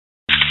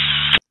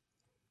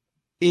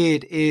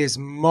It is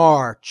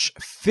March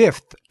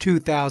 5th,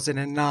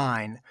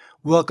 2009.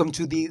 Welcome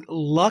to the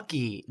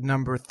lucky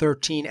number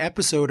 13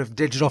 episode of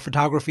Digital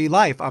Photography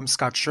Life. I'm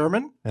Scott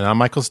Sherman. And I'm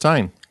Michael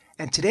Stein.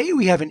 And today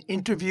we have an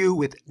interview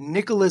with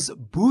Nicholas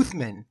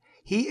Boothman.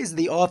 He is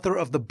the author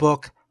of the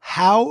book,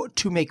 How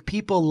to Make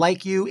People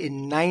Like You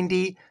in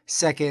 90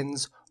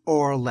 Seconds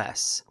or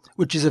Less,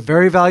 which is a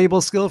very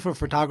valuable skill for a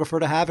photographer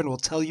to have, and we'll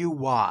tell you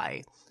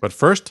why. But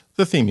first,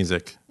 the theme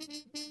music.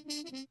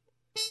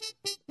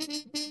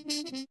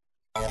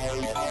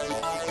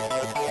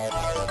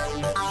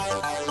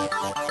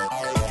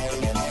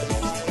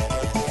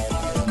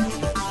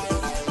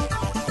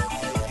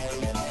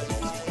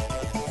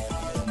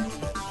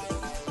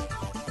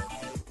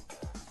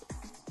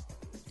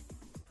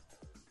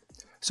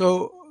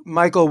 So,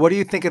 Michael, what do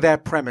you think of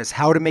that premise?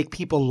 How to make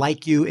people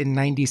like you in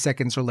 90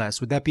 seconds or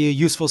less? Would that be a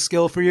useful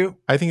skill for you?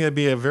 I think that'd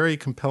be a very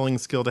compelling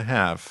skill to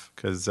have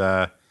because,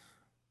 first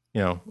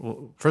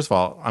of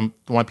all, I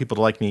want people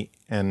to like me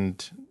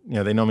and,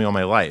 they know me all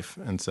my life.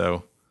 And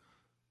so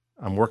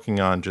I'm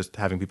working on just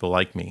having people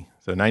like me.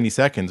 So 90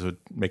 seconds would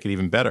make it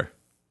even better.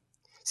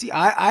 See,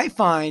 I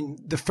find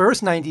the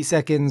first 90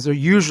 seconds are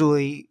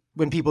usually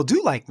when people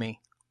do like me.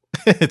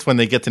 It's when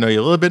they get to know you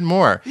a little bit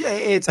more. Yeah,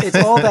 it's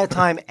all that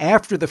time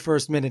after the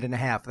first minute and a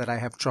half that I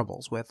have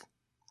troubles with.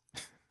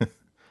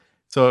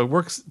 So it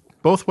works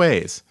both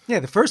ways. Yeah,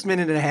 the first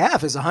minute and a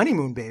half is a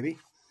honeymoon, baby.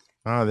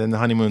 Oh, then the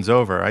honeymoon's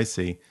over. I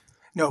see.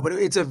 No, but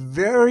it's a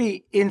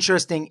very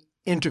interesting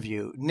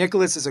interview.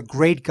 Nicholas is a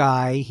great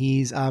guy.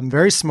 He's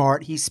very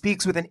smart. He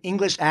speaks with an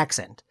English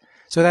accent.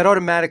 So that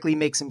automatically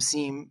makes him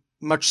seem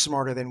much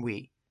smarter than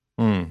we.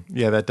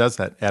 Yeah, that does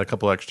that. Add a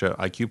couple extra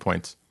IQ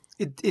points.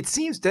 It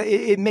seems to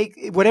it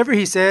make whatever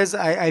he says.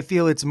 I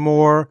feel it's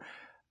more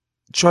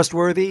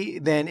trustworthy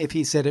than if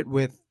he said it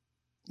with,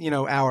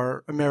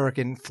 our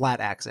American flat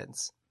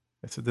accents.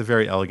 It's a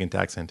very elegant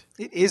accent.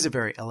 It is a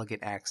very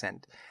elegant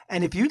accent.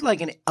 And if you'd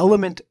like an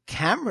elegant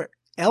camera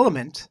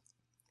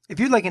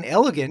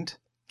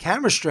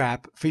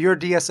strap for your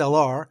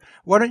DSLR,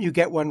 why don't you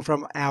get one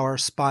from our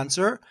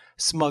sponsor,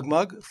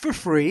 SmugMug, for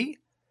free?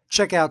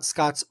 Check out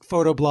Scott's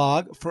photo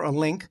blog for a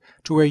link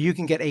to where you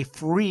can get a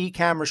free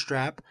camera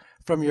strap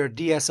from your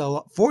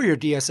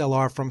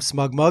DSLR from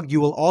SmugMug. You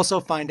will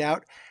also find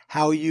out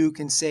how you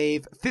can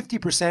save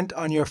 50%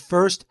 on your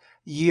first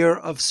year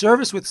of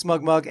service with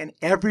SmugMug, and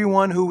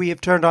everyone who we have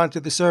turned on to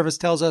the service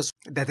tells us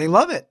that they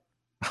love it.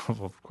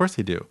 Well, of course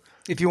they do.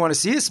 If you want to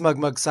see a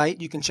SmugMug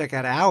site, you can check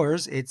out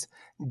ours. It's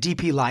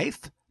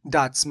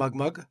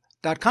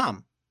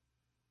dplife.smugmug.com.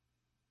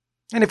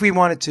 And if we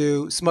wanted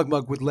to,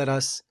 SmugMug would let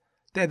us.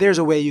 There's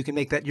a way you can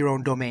make that your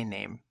own domain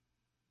name.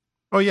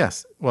 Oh,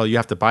 yes. Well, you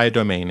have to buy a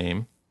domain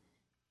name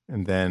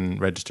and then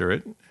register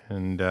it.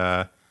 And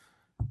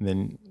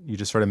then you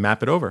just sort of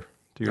map it over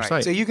to your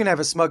site. So you can have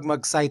a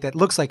SmugMug site that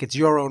looks like it's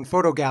your own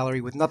photo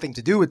gallery with nothing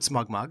to do with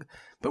SmugMug,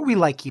 but we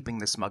like keeping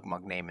the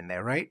SmugMug name in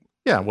there, right?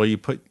 Yeah. Well, you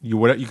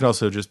can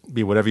also just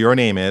be whatever your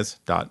name is,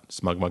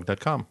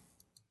 .smugmug.com.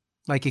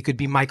 Like it could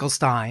be Michael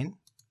Stein.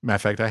 Matter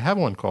of fact, I have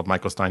one called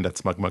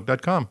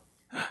michaelstein.smugmug.com.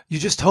 You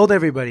just told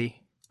everybody.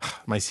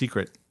 My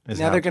secret is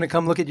now they're going to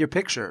come look at your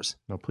pictures.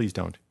 No, please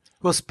don't.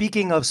 Well,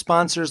 speaking of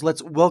sponsors,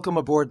 let's welcome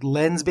aboard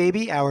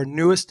LensBaby, our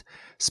newest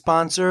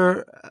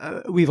sponsor.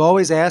 We've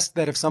always asked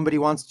that if somebody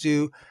wants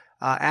to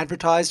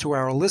advertise to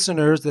our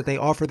listeners that they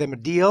offer them a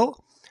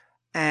deal.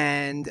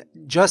 And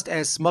just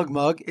as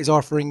SmugMug is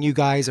offering you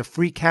guys a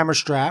free camera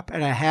strap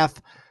and a half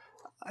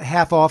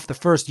off the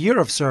first year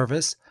of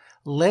service,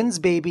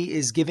 LensBaby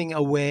is giving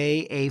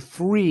away a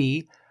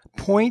free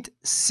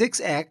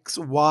 0.6x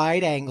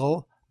wide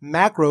angle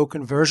macro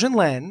conversion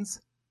lens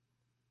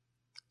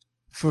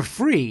for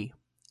free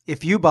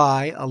if you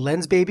buy a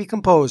LensBaby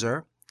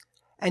Composer,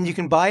 and you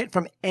can buy it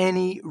from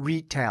any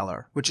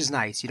retailer, which is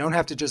nice. You don't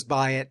have to just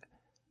buy it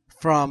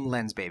from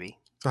LensBaby.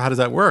 So how does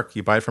that work?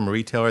 You buy it from a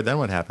retailer, then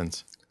what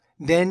happens?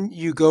 Then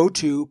you go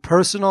to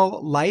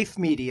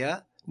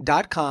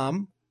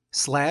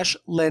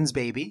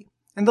personallifemedia.com/LensBaby,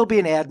 and there'll be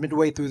an ad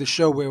midway through the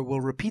show where we'll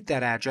repeat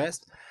that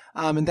address.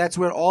 And that's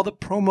where all the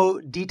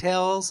promo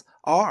details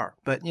are.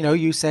 But,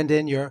 you send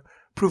in your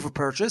proof of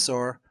purchase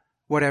or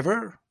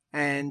whatever,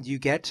 and you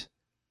get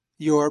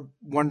your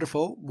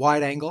wonderful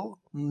wide-angle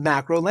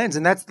macro lens.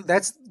 And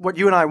that's what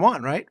you and I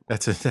want, right?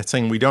 That's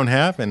something we don't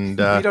have. And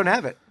we don't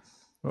have it.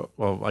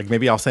 Well, like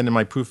maybe I'll send in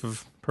my proof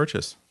of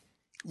purchase.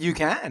 You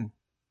can,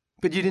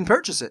 but you didn't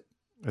purchase it.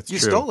 That's you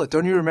true. Stole it.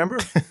 Don't you remember?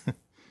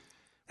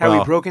 How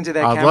we broke into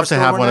that camera store I'd love to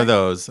have one night? of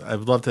those.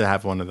 I'd love to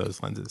have one of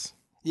those lenses.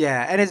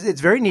 Yeah, and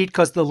it's very neat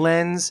because the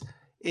lens,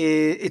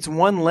 it's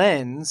one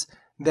lens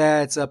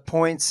that's a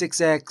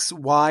 0.6x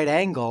wide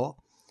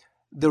angle.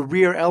 The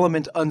rear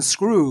element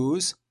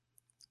unscrews,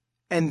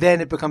 and then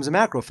it becomes a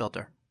macro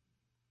filter.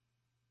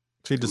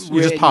 So you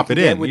just pop it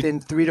in within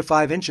 3 to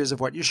 5 inches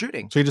of what you're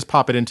shooting. So you just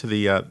pop it into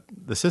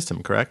the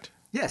system, correct?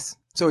 Yes.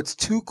 So it's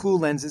two cool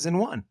lenses in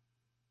one.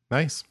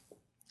 Nice.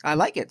 I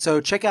like it.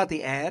 So check out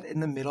the ad in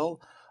the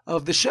middle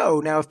of the show.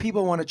 Now, if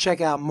people want to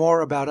check out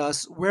more about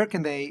us, where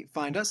can they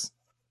find us?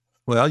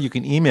 Well, you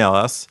can email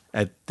us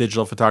at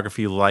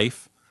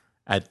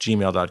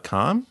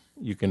digitalphotographylife@gmail.com.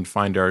 You can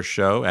find our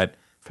show at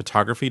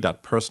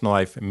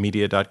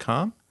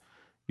photography.personallifemedia.com.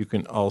 You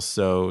can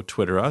also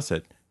Twitter us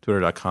at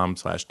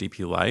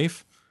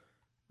twitter.com/dplife.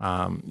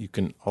 You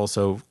can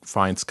also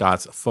find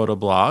Scott's photo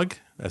blog.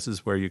 This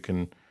is where you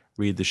can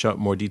read the show,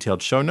 more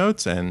detailed show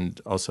notes, and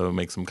also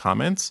make some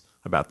comments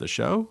about the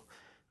show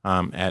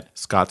at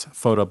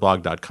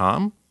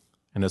scottsphotoblog.com.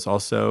 And there's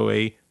also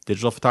a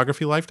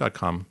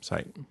digitalphotographylife.com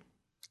site.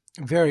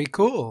 Very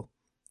cool.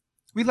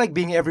 We like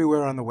being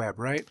everywhere on the web,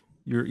 right?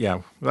 We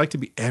like to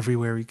be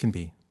everywhere we can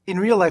be. In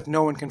real life,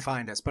 no one can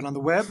find us, but on the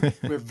web,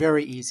 we're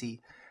very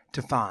easy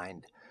to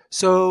find.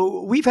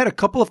 So we've had a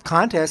couple of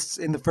contests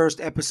in the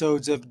first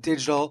episodes of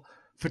Digital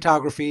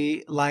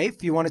Photography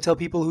Life. You want to tell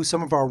people who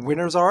some of our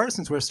winners are,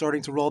 since we're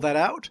starting to roll that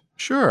out?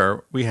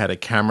 Sure. We had a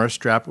camera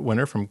strap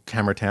winner from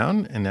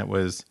Cameratown, and that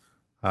was,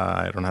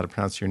 I don't know how to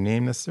pronounce your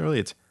name necessarily.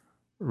 It's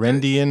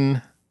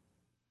Rendian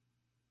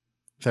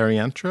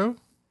Theriantro?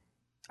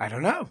 I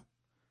don't know.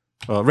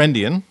 Well,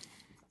 Rendian,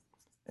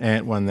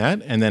 and won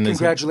that. And then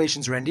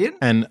Congratulations, Rendian.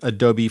 And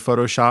Adobe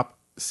Photoshop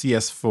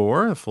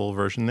CS4, a full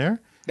version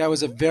there. That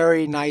was a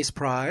very nice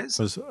prize.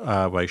 It was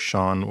by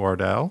Sean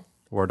Wardell.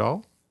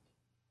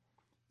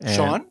 And,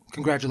 Sean,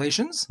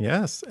 congratulations.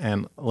 Yes,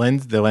 and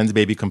the Lens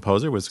Baby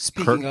composer was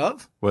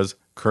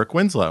Kirk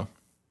Winslow.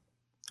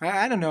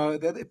 I don't know.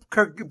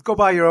 Kirk, go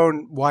buy your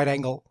own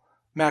wide-angle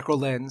macro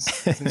lens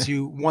since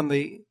you won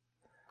the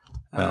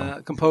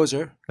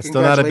composer. It's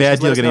still not a bad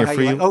deal getting a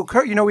free. Oh,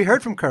 Kirk! We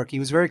heard from Kirk. He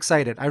was very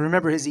excited. I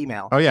remember his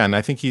email. Oh yeah, and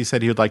I think he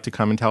said he would like to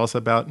come and tell us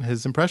about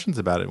his impressions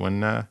about it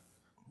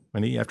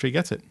after he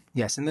gets it.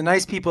 Yes, and the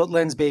nice people at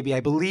Lens Baby, I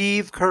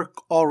believe Kirk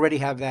already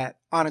have that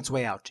on its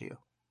way out to you.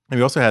 And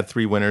we also had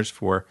 3 winners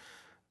for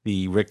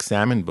the Rick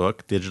Salmon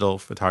book, Digital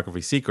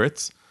Photography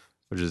Secrets,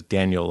 which is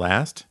Daniel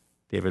Last,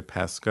 David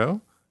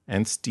Pascoe,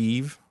 and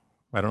Steve.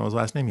 I don't know his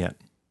last name yet.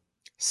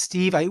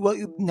 Steve,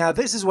 now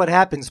this is what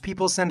happens.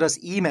 People send us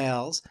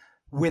emails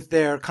with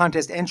their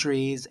contest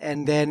entries,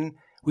 and then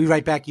we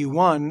write back, you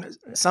won.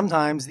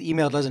 Sometimes the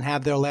email doesn't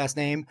have their last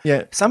name.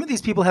 Yeah. Some of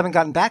these people haven't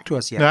gotten back to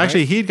us yet. No, right?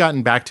 actually, he'd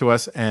gotten back to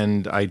us,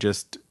 and I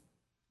just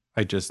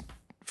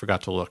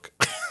forgot to look.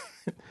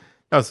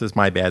 That was just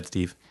my bad,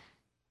 Steve.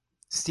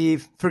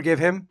 Steve, forgive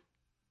him.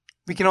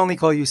 We can only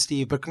call you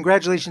Steve, but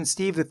congratulations,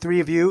 Steve. The 3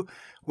 of you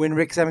win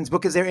Rick Salmon's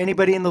book. Is there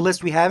anybody in the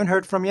list we haven't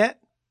heard from yet?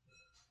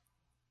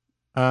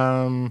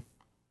 I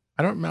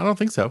don't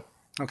think so.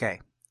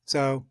 Okay.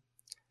 So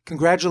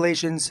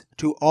congratulations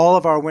to all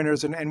of our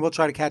winners, and we'll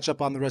try to catch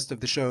up on the rest of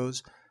the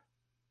shows,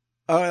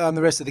 on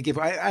the rest of the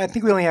giveaway. I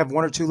think we only have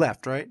 1 or 2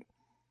 left, right?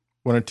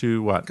 1 or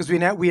 2 what? Because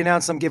we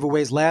announced some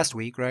giveaways last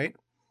week, right?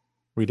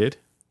 We did?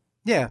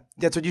 Yeah,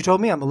 that's what you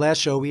told me on the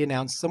last show. We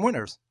announced some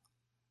winners.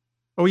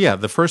 Oh yeah,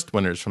 the first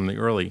winners from the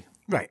early.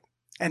 Right.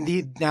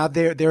 And now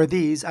there are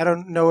these. I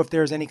don't know if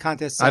there's any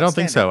contests. I don't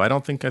think so. I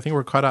think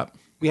we're caught up.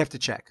 We have to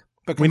check.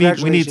 But we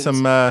need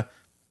some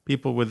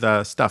people with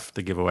stuff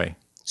to give away.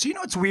 So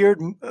it's weird.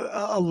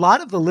 A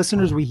lot of the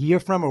listeners we hear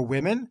from are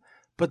women,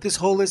 but this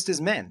whole list is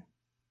men.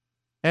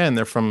 And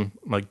they're from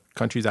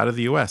countries out of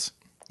the U.S.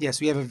 Yes,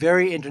 we have a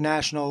very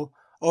international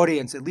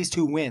audience. At least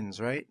 2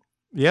 wins, right?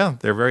 Yeah,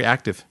 they're very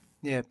active.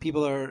 Yeah,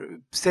 people are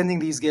sending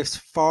these gifts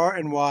far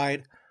and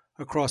wide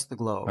across the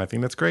globe. I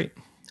think that's great.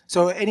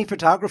 So any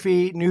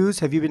photography news?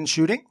 Have you been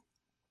shooting?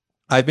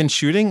 I've been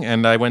shooting,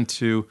 and I went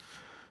to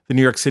the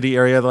New York City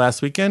area the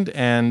last weekend.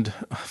 And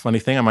funny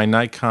thing, on my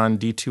Nikon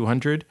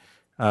D200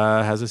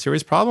 has a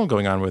serious problem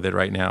going on with it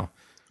right now.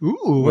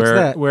 Ooh, what's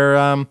that? Where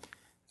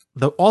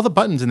all the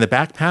buttons in the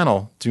back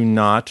panel do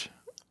not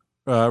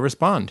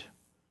respond.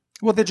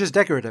 Well, they're just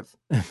decorative.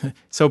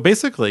 So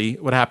basically,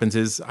 what happens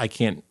is I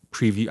can't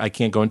preview. I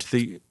can't go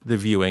into the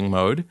viewing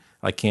mode.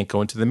 I can't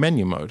go into the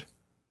menu mode.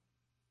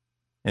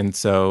 And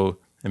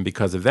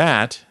because of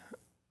that,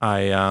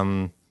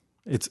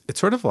 it's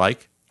sort of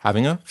like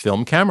having a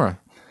film camera.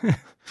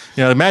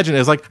 Imagine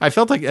it's like I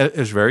felt like it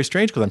was very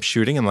strange because I'm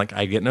shooting and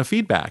I get no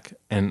feedback,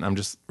 and I'm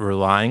just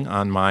relying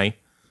on my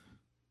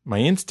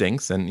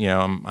instincts, and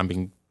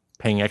I'm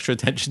paying extra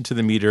attention to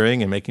the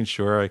metering and making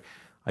sure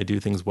I do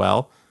things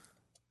well.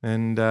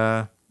 And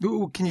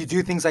can you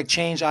do things like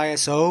change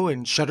ISO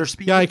and shutter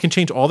speed? Yeah, I can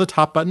change all the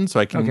top buttons, so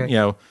I can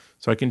Okay.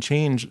 So I can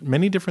change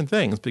many different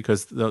things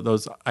because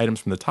those items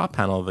from the top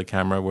panel of the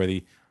camera, where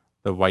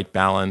the white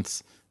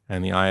balance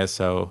and the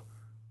ISO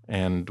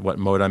and what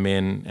mode I'm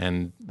in,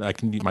 and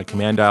my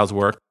command dials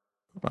work.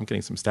 I'm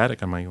getting some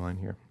static on my line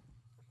here.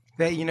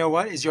 You know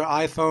what? Is your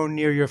iPhone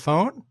near your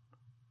phone?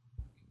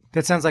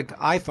 That sounds like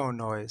iPhone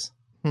noise.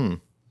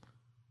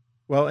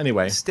 Well,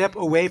 anyway. Step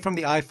away from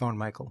the iPhone,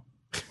 Michael.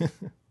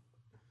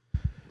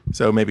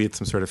 So maybe it's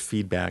some sort of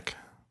feedback.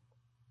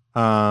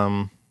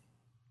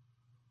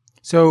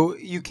 So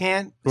you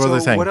can't. What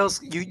was I saying? What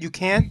else? You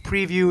can't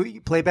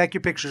play back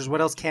your pictures. What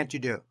else can't you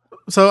do?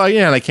 So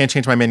and I can't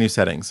change my menu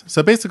settings.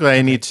 So basically,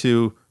 I need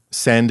to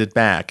send it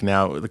back.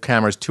 Now the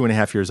camera is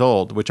 2.5 years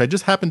old, which I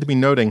just happened to be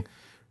noting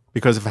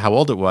because of how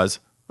old it was.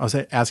 I was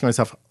asking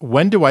myself,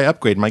 when do I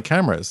upgrade my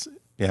cameras?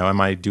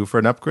 am I due for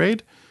an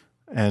upgrade?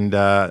 And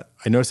I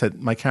noticed that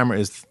my camera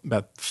is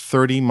about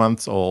 30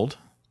 months old.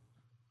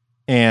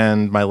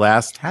 And my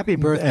last Happy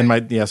birthday. And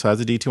so I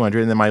was a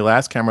D200, and then my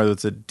last camera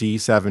was a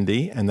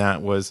D70, and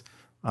that was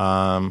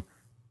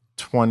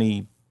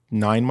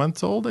 29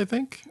 months old, I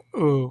think.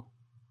 Ooh.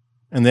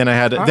 And then I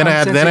had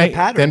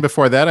then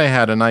before that I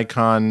had a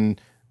Nikon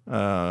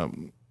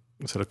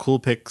sort of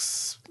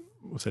Coolpix,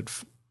 was it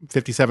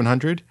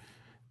 5700,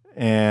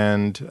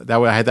 and that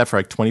way I had that for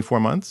like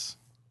 24 months.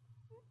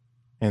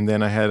 And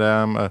then I had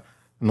an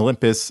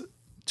Olympus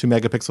 2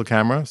 megapixel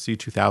camera,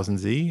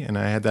 C2000Z, and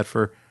I had that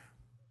for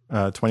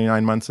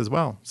 29 months as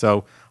well.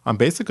 So I'm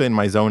basically in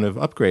my zone of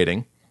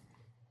upgrading.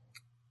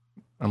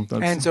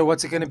 And so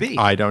what's it going to be?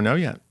 I don't know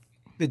yet.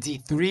 The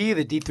D3,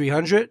 the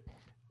D300?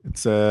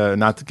 It's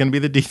not going to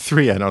be the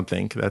D3, I don't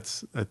think.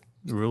 That's a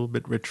little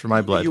bit rich for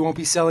my blood. You won't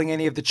be selling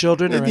any of the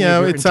children or any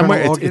of your it's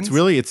somewhere.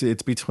 organs?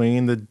 It's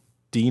between the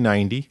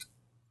D90,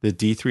 the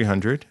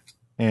D300,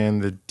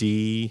 and the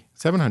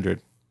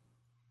D700.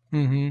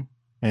 Mm-hmm.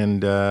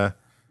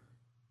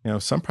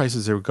 And some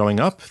prices are going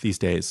up these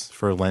days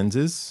for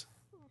lenses.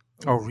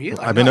 Oh, really?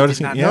 I've been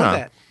noticing. I did not know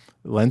that.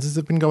 Lenses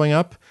have been going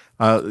up.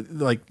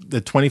 Like the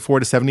 24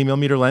 to 70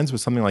 millimeter lens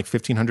was something like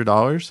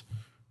 $1,500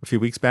 a few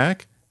weeks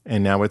back,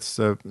 and now it's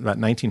about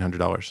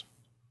 $1,900.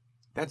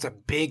 That's a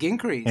big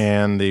increase.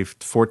 And the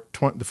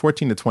 14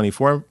 to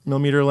 24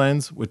 millimeter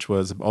lens, which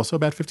was also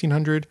about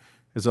 $1,500,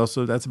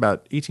 that's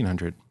about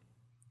 $1,800.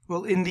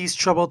 Well, in these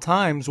troubled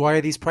times, why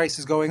are these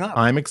prices going up?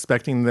 I'm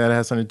expecting that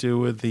has something to do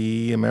with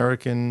the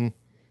American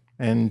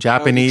and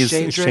Japanese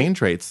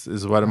exchange rates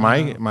is what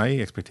my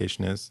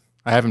expectation is.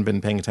 I haven't been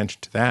paying attention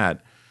to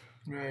that,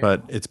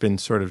 but it's been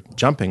sort of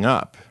jumping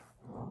up.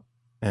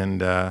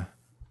 And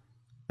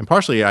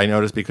partially I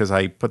noticed because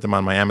I put them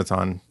on my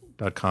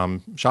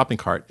Amazon.com shopping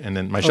cart, and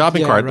then my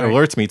shopping cart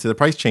alerts me to the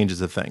price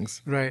changes of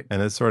things. Right.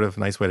 And it's sort of a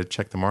nice way to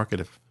check the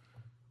market of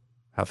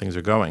how things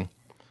are going.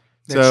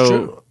 That's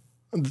true.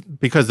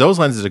 Because those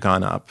lenses have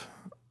gone up,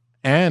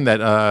 and that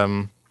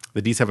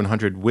the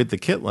D700 with the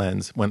kit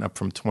lens went up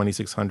from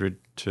 2,600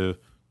 to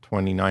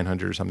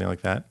 2,900 or something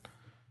like that.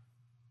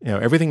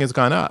 Everything has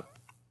gone up.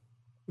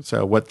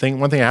 So one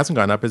thing that hasn't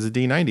gone up is the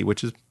D90,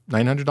 which is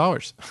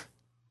 $900.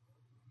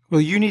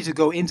 Well, you need to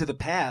go into the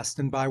past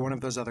and buy one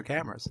of those other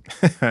cameras.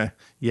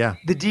 Yeah.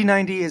 The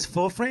D90 is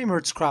full frame or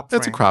it's crop frame?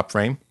 It's a crop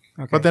frame.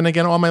 Okay. But then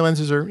again, all my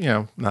lenses are,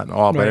 not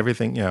all, but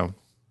everything,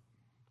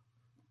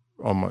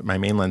 all my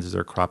main lenses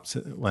are cropped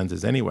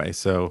lenses anyway.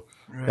 So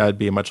that would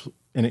be a much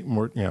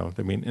more,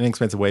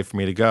 inexpensive way for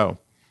me to go.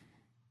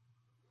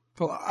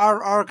 Well,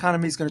 our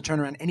economy is going to turn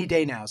around any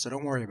day now, so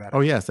don't worry about it.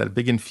 Oh, yes, that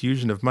big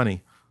infusion of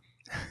money.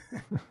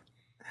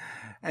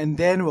 And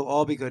then we'll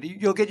all be good.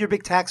 You'll get your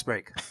big tax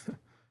break.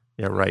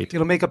 Yeah, right.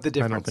 It'll make up the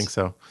difference. I don't think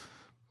so.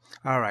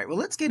 All right. Well,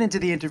 let's get into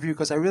the interview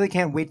because I really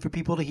can't wait for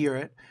people to hear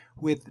it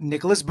with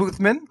Nicholas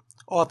Boothman,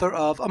 author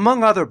of,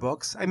 among other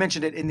books, I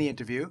mentioned it in the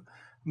interview,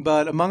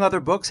 but among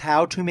other books,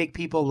 How to Make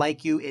People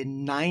Like You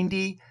in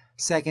 90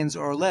 Seconds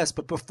or Less.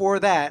 But before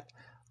that,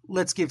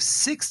 let's give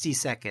 60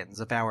 seconds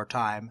of our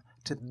time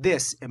to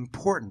this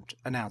important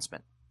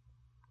announcement.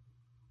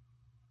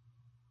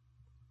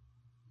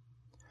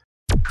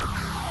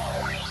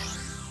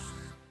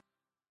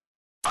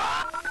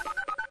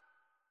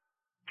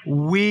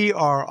 We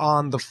are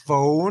on the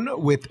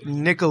phone with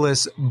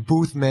Nicholas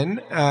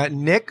Boothman.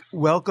 Nick,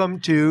 welcome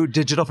to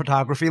Digital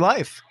Photography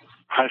Life.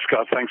 Hi,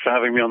 Scott. Thanks for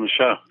having me on the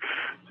show.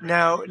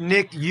 Now,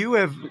 Nick, you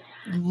have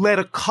led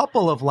a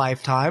couple of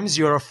lifetimes.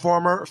 You're a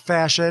former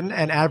fashion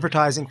and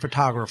advertising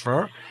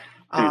photographer.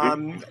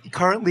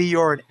 Currently,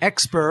 you're an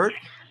expert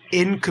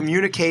in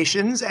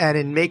communications and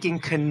in making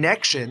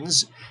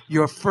connections.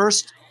 Your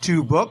first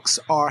two books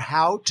are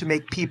How to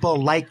Make People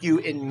Like You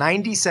in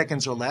 90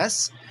 Seconds or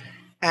Less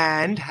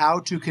and How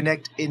to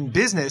Connect in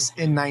Business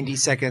in 90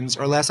 Seconds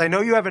or Less. I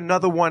know you have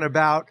another one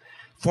about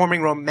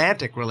forming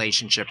romantic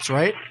relationships,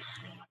 right?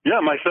 Yeah,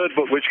 my third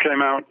book, which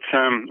came out,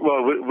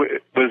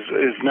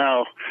 is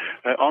now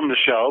on the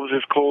shelves,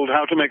 is called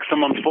How to Make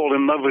Someone Fall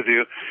in Love with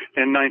You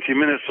in 90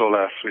 Minutes or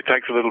Less. It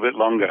takes a little bit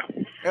longer.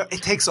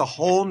 It takes a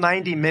whole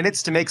 90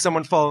 minutes to make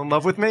someone fall in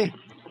love with me?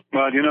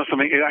 Well, you know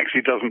something, it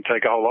actually doesn't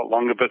take a whole lot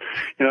longer, but,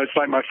 it's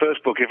like my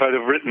first book. If I'd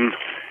have written,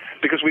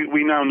 because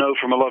we now know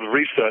from a lot of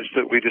research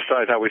that we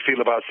decide how we feel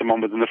about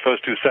someone within the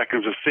first 2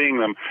 seconds of seeing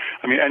them.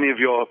 I mean, any of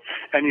your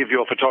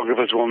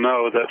photographers will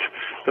know that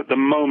the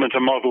moment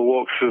a model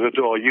walks through the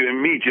door, you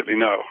immediately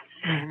know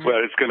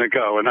where it's going to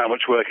go and how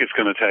much work it's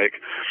going to take.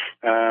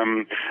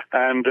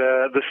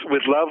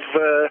 With love,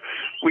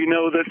 we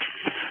know that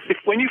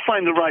when you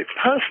find the right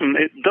person,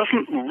 it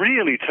doesn't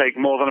really take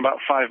more than about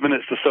 5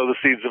 minutes to sow the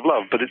seeds of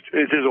love, but it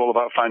is all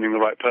about finding the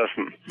right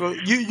person. Well,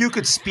 you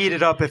could speed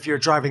it up if you're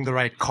driving the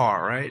right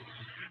car, right?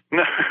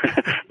 No,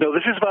 no,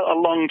 this is about a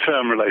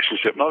long-term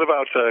relationship, not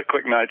about a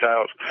quick night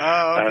out.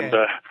 Oh, okay.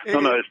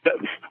 And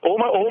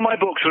all my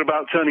books are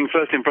about turning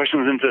first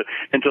impressions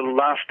into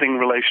lasting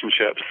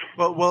relationships.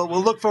 Well,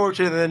 we'll look forward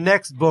to the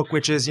next book,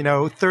 which is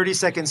 30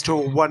 seconds to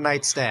a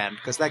one-night stand,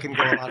 because that can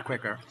go a lot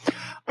quicker.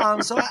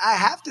 So I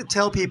have to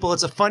tell people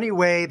it's a funny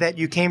way that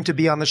you came to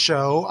be on the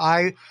show.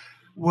 I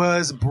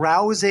was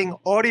browsing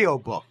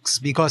audiobooks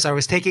because I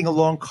was taking a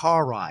long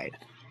car ride.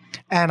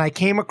 And I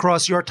came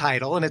across your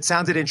title, and it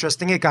sounded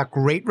interesting. It got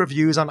great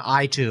reviews on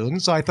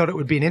iTunes, so I thought it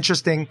would be an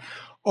interesting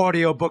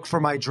audiobook for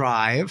my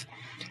drive.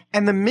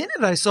 And the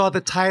minute I saw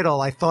the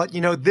title, I thought,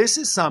 this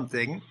is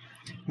something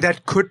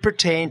that could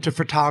pertain to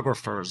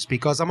photographers,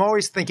 because I'm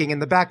always thinking in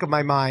the back of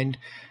my mind,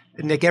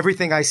 Nick,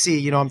 everything I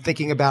see, I'm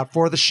thinking about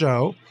for the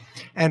show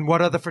and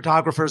what other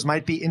photographers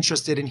might be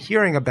interested in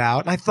hearing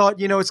about. And I thought,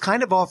 it's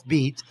kind of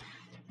offbeat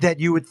that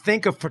you would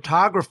think of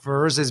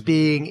photographers as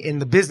being in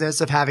the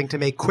business of having to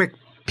make quick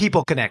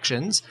people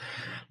connections,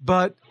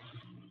 but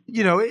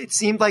it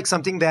seemed like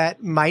something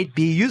that might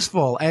be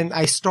useful. And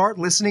I start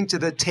listening to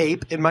the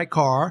tape in my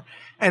car,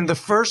 and the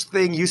first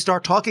thing you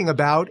start talking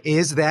about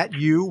is that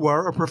you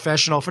were a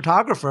professional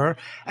photographer,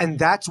 and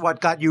that's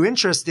what got you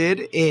interested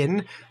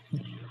in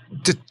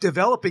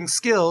developing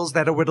skills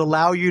that would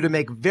allow you to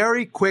make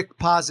very quick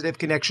positive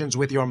connections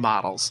with your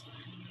models.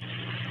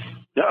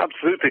 Yeah,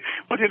 absolutely.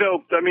 Well,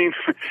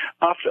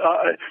 after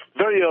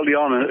very early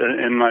on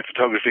in my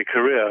photography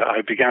career,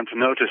 I began to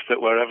notice that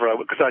wherever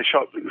because I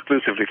shot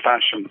exclusively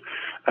fashion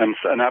and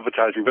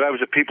advertising, but I was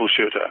a people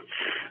shooter,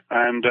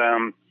 and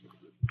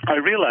I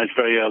realized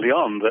very early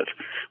on that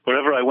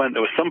wherever I went,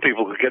 there were some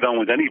people who could get on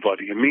with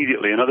anybody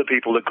immediately, and other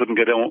people that couldn't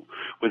get on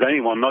with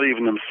anyone, not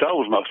even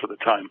themselves most of the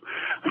time.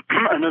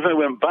 And as I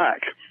went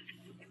back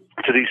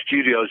to these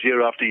studios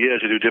year after year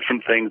to do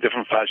different things,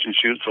 different fashion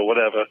shoots or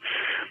whatever.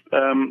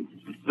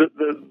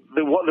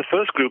 The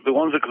first group, the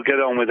ones that could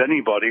get on with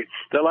anybody,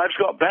 their lives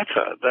got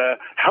better.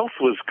 Their health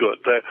was good.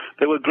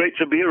 They were great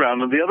to be around.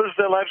 And the others,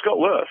 their lives got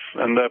worse,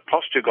 and their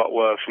posture got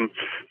worse. And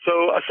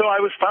so I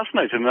was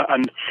fascinated.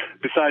 And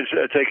besides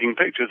taking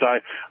pictures,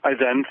 I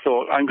then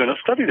thought, I'm going to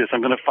study this.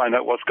 I'm going to find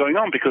out what's going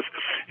on, because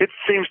it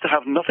seems to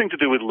have nothing to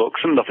do with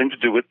looks and nothing to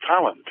do with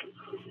talent.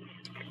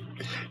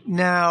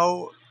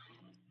 Now,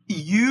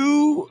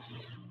 you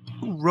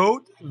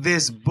wrote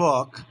this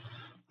book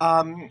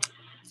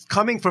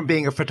coming from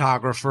being a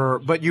photographer,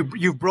 but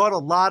you've brought a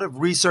lot of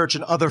research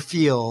in other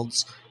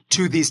fields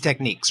to these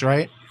techniques,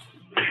 right?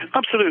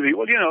 Absolutely.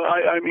 Well,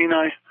 I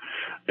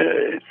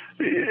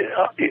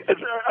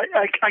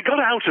got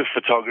out of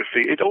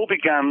photography. It all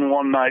began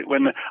one night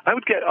when I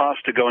would get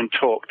asked to go and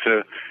talk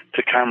to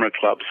camera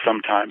clubs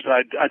sometimes.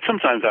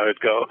 Sometimes I would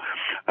go,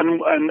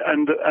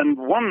 and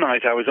one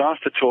night I was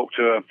asked to talk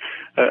to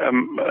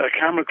a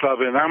camera club,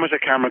 an amateur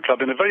camera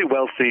club in a very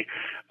wealthy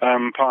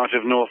part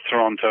of North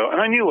Toronto, and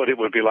I knew what it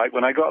would be like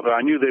when I got there.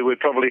 I knew they would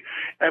probably,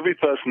 every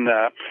person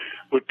there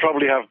would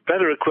probably have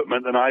better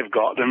equipment than I've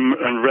got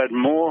and read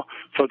more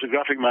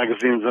photographic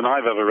magazines than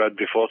I've ever read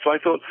before. So I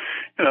thought,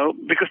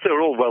 because they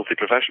were all wealthy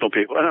professional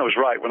people, and I was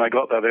right. When I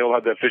got there, they all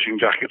had their fishing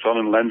jackets on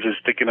and lenses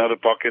sticking out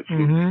of pockets.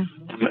 Mm-hmm.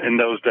 And in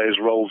those days,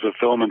 rolls of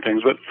film and things.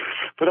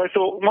 But I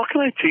thought, what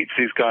can I teach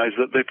these guys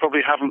that they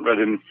probably haven't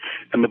read in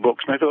the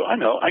books? And I thought, I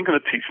know, I'm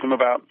going to teach them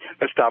about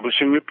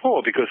establishing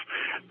rapport, because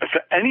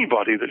for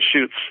anybody that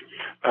shoots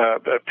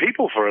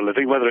people for a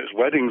living, whether it's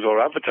weddings or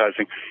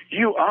advertising,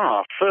 you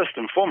are first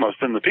and foremost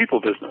in the people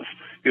business.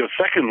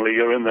 Secondly,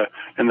 you're in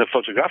the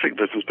photographic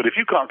business. But if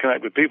you can't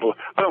connect with people,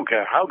 I don't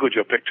care how good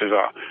your pictures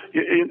are,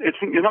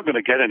 you're not going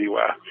to get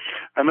anywhere,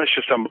 unless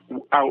you're some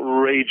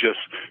outrageous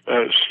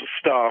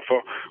star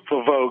for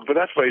Vogue. But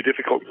that's very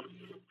difficult.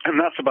 And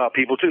that's about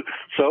people too.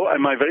 So,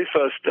 in my very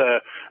first,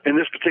 in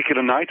this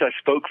particular night, I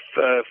spoke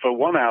for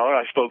 1 hour.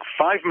 I spoke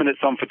 5 minutes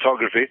on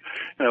photography.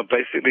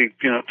 Basically,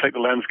 take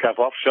the lens cap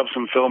off, shove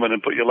some film in,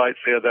 and put your lights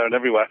here, there, and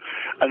everywhere.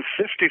 And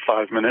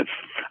 55 minutes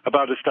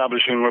about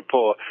establishing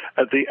rapport.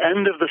 At the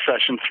end of the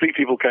session, 3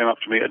 people came up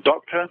to me: a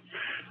doctor,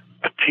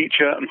 a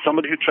teacher, and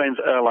somebody who trains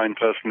airline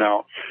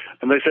personnel.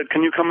 And they said,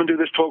 "Can you come and do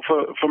this talk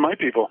for my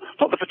people?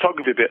 Not the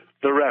photography bit,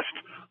 the rest."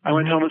 I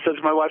went home and said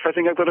to my wife, "I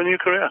think I've got a new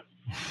career."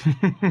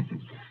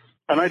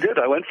 And I did.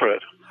 I went for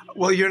it.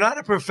 Well, you're not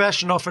a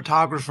professional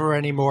photographer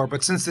anymore,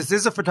 but since this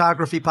is a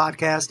photography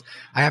podcast,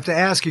 I have to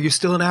ask, are you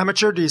still an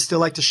amateur? Do you still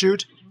like to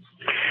shoot?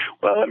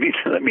 Well, let me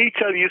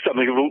tell you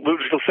something.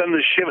 We'll send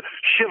the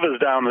shivers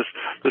down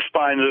the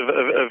spine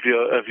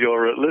of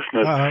your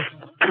listeners. Uh-huh.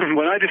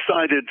 When I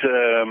decided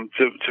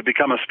to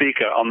become a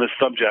speaker on this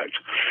subject,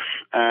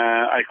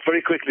 I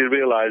very quickly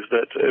realized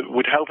that it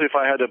would help if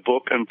I had a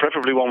book, and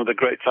preferably one with a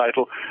great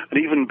title, and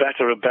even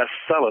better, a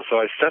bestseller. So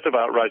I set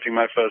about writing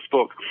my first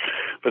book.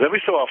 But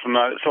every so often,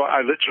 I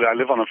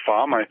live on a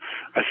farm. I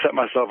set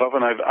myself up,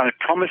 and I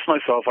promised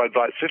myself I'd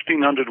write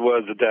 1,500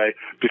 words a day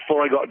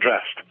before I got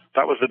dressed.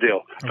 That was the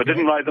deal. If I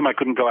didn't write them, I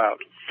couldn't go out.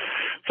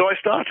 So I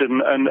started,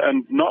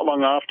 and not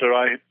long after,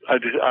 I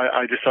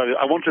decided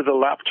I wanted a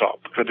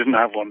laptop, because I didn't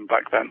have one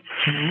back then.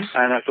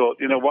 And I thought,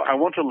 you know what, I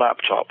want a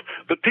laptop.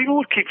 But people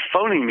would keep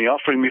phoning me,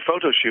 offering me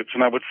photo shoots,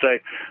 and I would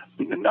say,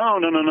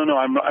 no,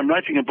 I'm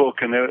writing a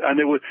book, and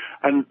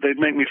they'd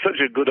make me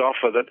such a good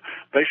offer that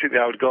basically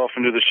I would go off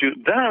and do the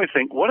shoot. Then I would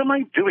think, what am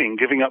I doing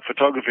giving up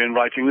photography and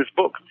writing this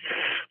book?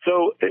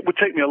 So it would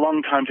take me a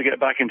long time to get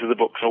back into the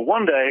book. So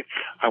one day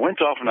I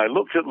went off and I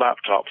looked at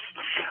laptops,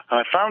 and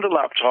I found a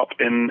laptop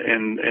in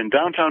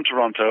downtown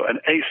Toronto, an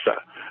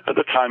Acer. At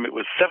the time it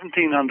was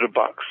 $1,700.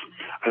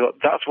 I thought,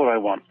 that's what I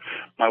want.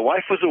 My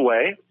wife was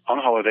away on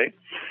holiday.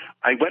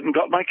 I went and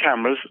got my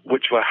cameras,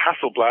 which were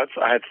Hasselblads.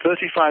 I had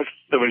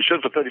they were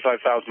insured for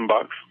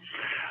 $35,000.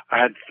 I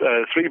had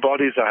 3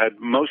 bodies. I had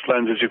most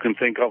lenses you can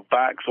think of,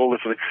 backs, all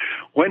this.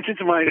 Went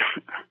into my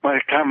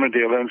camera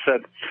dealer and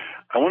said,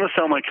 I want to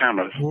sell my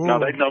cameras. Whoa. Now,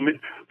 they'd known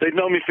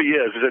me for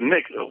years. They said,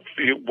 Nick,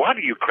 what,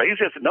 are you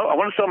crazy? I said, no, I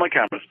want to sell my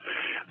cameras.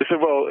 They said,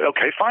 well,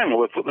 okay, fine. Well,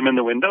 we'll put them in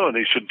the window, and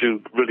they should do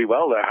really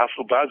well. They're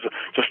Hasselblads.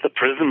 Just the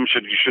prism,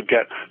 you should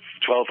get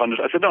 $1,200.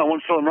 I said, no, I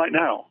want to sell them right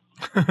now.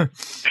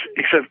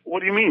 He said,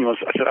 what do you mean? I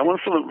said, I want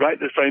to sell them right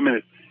this very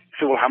minute. He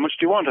said, well, how much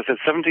do you want? I said,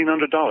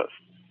 $1,700.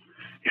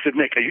 He said,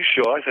 Nick, are you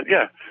sure? I said,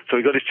 yeah. So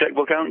he got his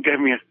checkbook out and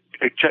gave me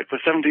a check for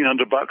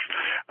 $1,700,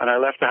 and I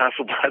left the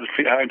Hasselblads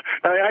behind.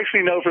 And I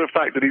actually know for a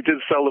fact that he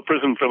did sell the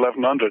prism for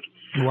 $1,100.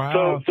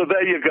 Wow. So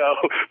there you go.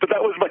 But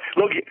that was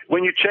look.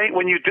 When you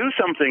do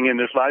something in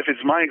this life,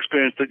 it's my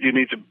experience that you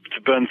need to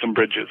burn some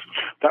bridges.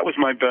 That was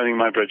my burning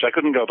my bridge. I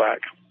couldn't go back.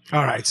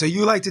 All right. So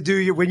you like to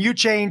do when you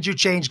change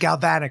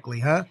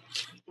galvanically, huh?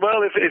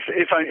 Well,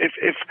 if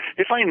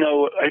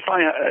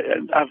I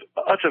have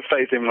utter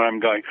faith in where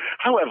I'm going.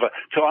 However,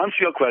 to answer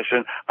your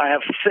question, I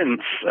have since,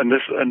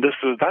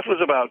 that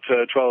was about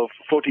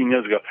 14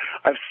 years ago.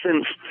 I've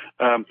since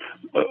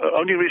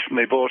only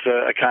recently bought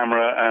a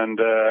camera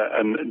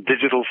and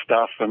digital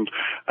stuff, and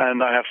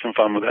I have some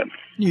fun with it.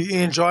 You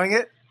enjoying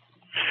it?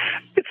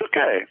 It's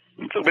okay.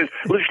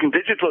 Listen,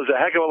 digital is a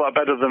heck of a lot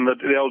better than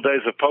the old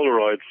days of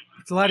Polaroids.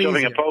 It's a lot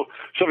easier.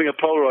 Shoving a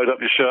Polaroid up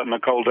your shirt on a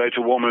cold day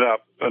to warm it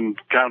up and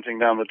counting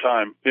down the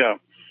time. Yeah.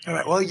 All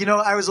right.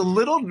 Well, I was a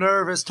little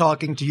nervous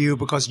talking to you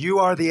because you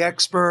are the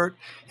expert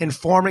in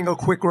forming a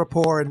quick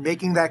rapport and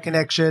making that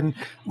connection.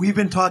 We've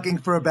been talking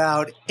for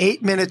about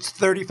 8 minutes,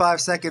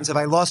 35 seconds. Have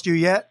I lost you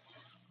yet?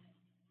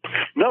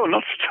 No,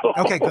 not at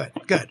all. Okay,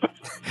 good.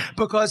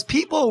 Because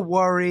people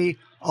worry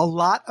a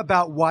lot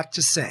about what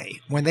to say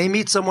when they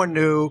meet someone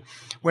new,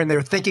 when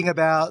they're thinking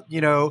about,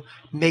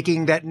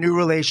 making that new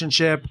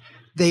relationship.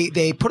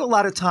 They put a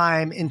lot of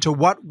time into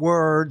what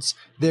words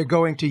they're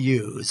going to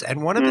use.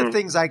 And one of the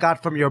things I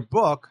got from your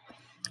book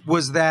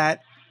was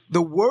that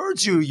the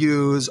words you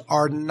use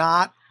are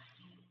not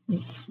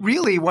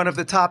really one of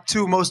the top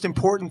 2 most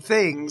important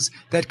things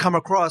that come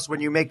across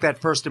when you make that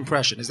first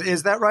impression.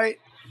 Is that right?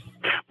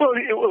 Well,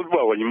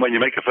 when you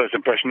make a first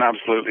impression,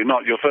 absolutely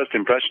not. Your first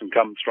impression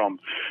comes from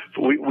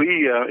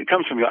it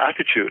comes from your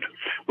attitude.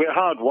 We're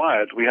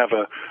hardwired. We have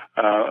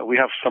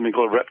something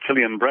called a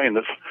reptilian brain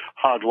that's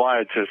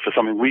hardwired for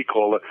something we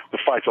call the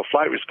fight or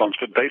flight response.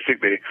 But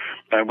basically,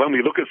 when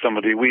we look at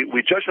somebody,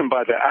 we judge them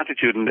by their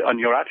attitude, and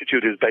your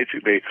attitude is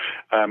basically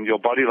your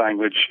body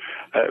language.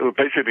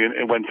 Basically,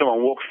 when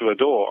someone walks through a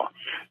door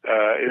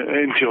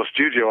into your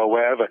studio or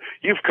wherever,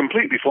 you've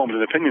completely formed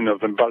an opinion of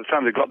them by the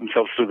time they got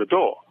themselves through the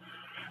door.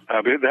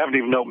 They haven't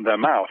even opened their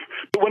mouth.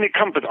 But when it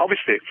comes,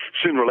 obviously,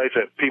 sooner or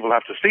later, people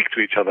have to speak to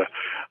each other.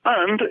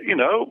 And,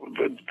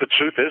 the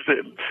truth is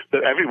that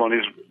everyone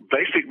is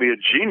basically a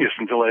genius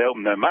until they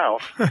open their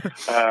mouth.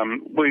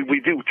 We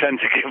do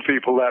tend to give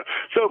people that.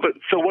 So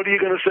what are you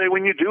going to say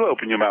when you do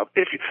open your mouth?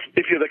 If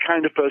you're the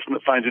kind of person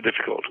that finds it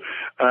difficult.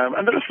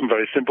 And there are some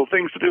very simple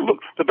things to do.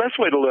 Look, the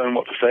best way to learn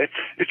what to say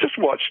is just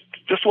watch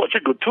a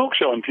good talk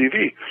show on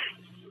TV.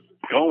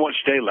 Go and watch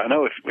Jay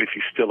Leno if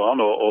he's still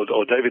on, or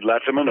David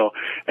Letterman, or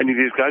any of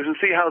these guys, and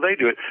see how they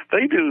do it.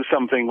 They do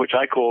something which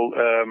I call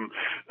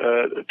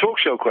talk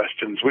show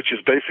questions, which is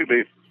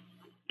basically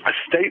a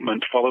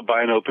statement followed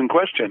by an open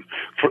question.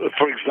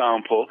 For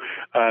example,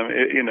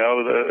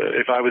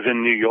 if I was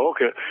in New York,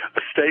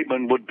 a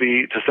statement would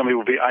be to somebody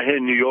would be, I hear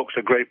New York's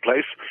a great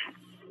place.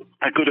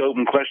 A good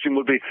open question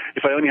would be,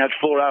 if I only had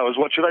 4 hours,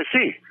 what should I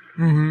see?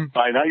 Mm-hmm.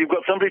 Right now, you've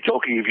got somebody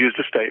talking. You've used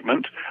a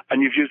statement,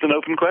 and you've used an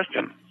open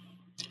question.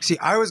 See,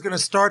 I was going to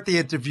start the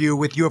interview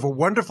with, you have a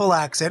wonderful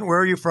accent. Where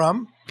are you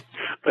from?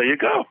 There you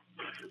go.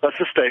 That's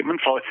a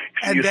statement.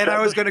 And then I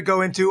was going to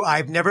go into,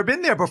 I've never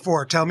been there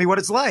before. Tell me what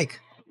it's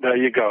like. There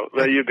you go.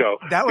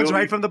 That was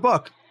right from the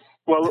book.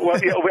 Well,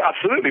 yeah,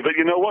 absolutely. But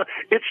you know what?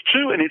 It's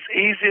true, and it's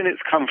easy, and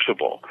it's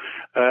comfortable.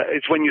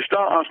 It's when you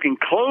start asking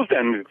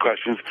closed-ended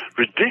questions,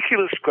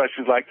 ridiculous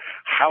questions like,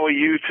 how are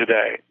you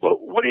today? Well,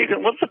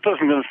 what's the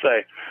person going to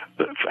say?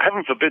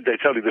 Heaven forbid they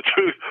tell you the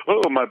truth.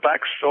 Oh, my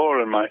back's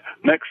sore and my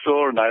neck's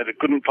sore and I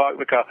couldn't park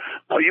the car.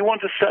 No, you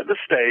want to set the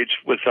stage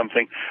with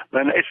something.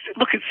 Then it's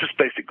just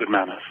basic good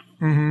manners.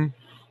 Mm-hmm.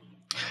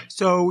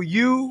 So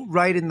you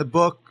write in the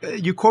book,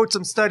 you quote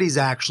some studies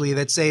actually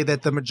that say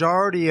that the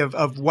majority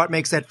of what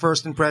makes that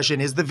first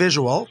impression is the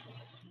visual.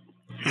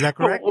 Is that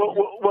correct?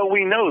 Well,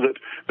 we know that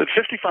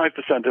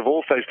 55% of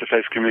all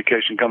face-to-face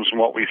communication comes from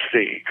what we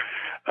see.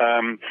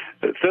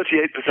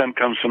 38%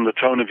 comes from the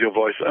tone of your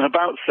voice, and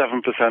about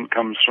 7%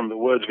 comes from the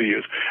words we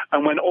use.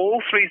 And when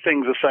all three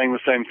things are saying the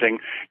same thing,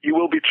 you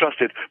will be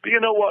trusted. But you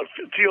know what,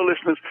 to your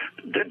listeners,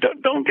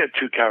 don't get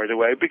too carried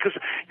away, because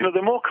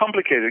the more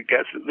complicated it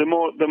gets, the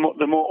more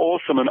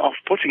awesome and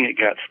off-putting it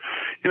gets.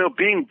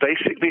 Being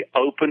basically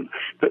open.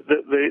 The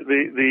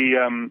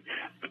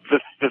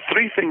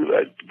three things.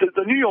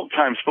 The New York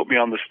Times put me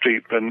on the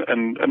street and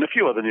a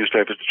few other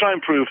newspapers to try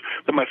and prove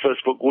that my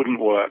first book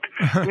wouldn't work.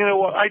 You know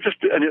what?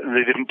 And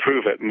they didn't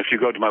prove it. And if you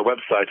go to my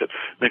website at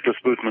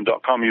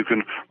nicholasboothman.com, you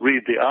can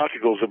read the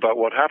articles about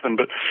what happened.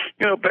 But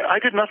I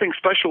did nothing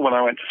special when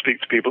I went to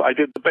speak to people. I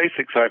did the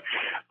basics.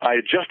 I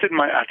adjusted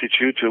my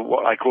attitude to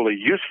what I call a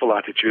useful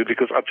attitude,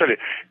 because I'll tell you,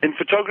 in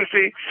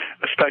photography,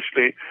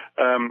 especially.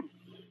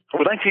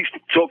 When I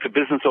talk to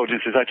business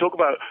audiences, I talk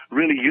about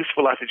really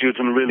useful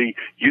attitudes and really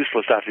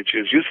useless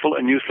attitudes, useful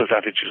and useless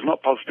attitudes,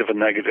 not positive and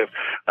negative.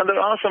 And there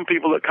are some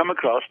people that come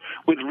across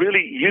with really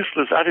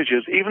useless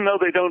attitudes, even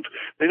though they don't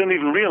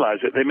even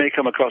realize it. They may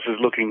come across as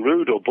looking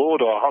rude or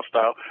bored or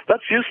hostile.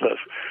 That's useless.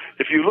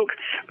 If you look,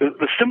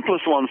 the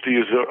simplest ones to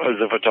use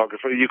as a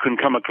photographer, you can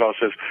come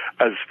across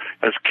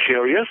as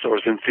curious or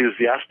as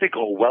enthusiastic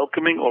or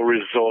welcoming or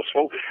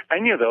resourceful.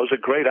 Any of those are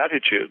great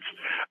attitudes.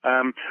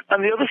 And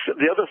the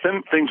other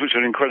things which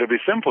are incredibly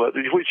simple,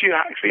 which you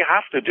actually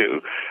have to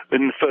do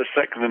in the first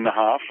second and a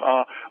half,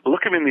 are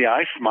look them in the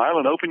eye, smile,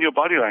 and open your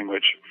body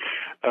language.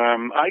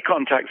 Eye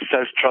contact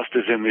says trust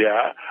is in the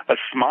air. A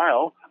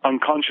smile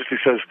unconsciously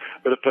says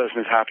that a person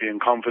is happy and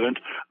confident.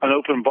 An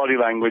open body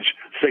language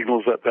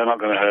signals that they're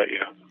not going to hurt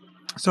you.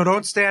 So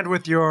don't stand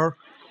with your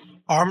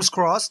arms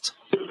crossed,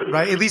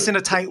 right? At least in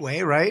a tight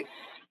way, right?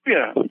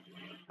 Yeah.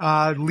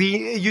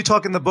 You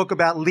talk in the book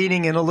about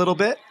leaning in a little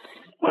bit.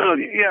 Well,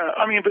 yeah,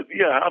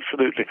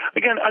 absolutely.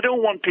 Again, I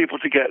don't want people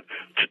to get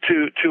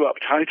too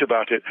uptight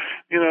about it.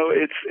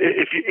 It's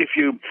if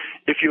you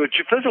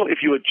first of all,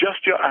 if you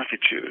adjust your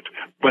attitude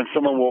when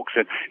someone walks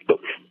in.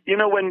 Look,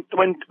 when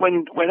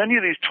any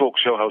of these talk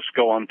show hosts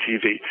go on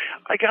TV,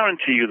 I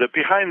guarantee you that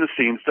behind the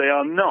scenes they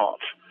are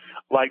not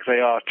like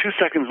they are 2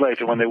 seconds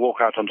later when they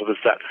walk out onto the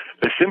set.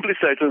 They simply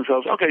say to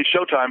themselves, okay,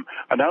 showtime,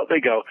 and out they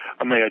go,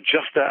 and they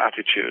adjust their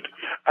attitude.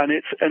 And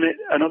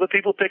other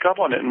people pick up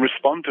on it and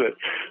respond to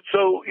it.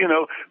 So,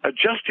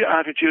 adjust your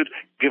attitude,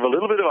 give a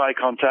little bit of eye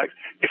contact.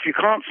 If you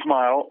can't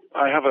smile,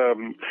 I have a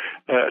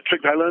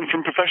trick I learned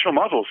from professional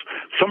models.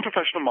 Some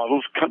professional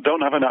models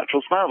don't have a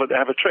natural smile, but they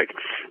have a trick.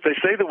 They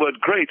say the word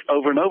great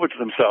over and over to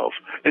themselves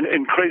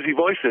in crazy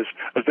voices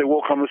as they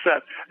walk on the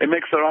set. It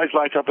makes their eyes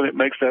light up and it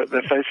makes their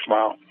face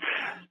smile.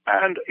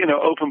 And,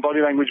 open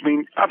body language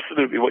means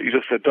absolutely what you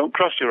just said. Don't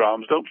cross your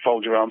arms. Don't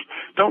fold your arms.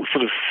 Don't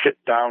sort of sit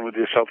down with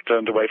yourself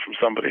turned away from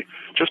somebody.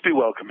 Just be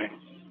welcoming.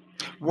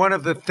 One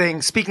of the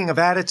things, speaking of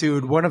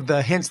attitude, one of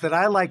the hints that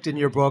I liked in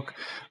your book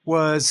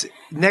was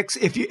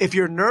if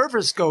you're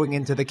nervous going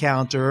into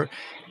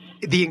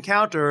the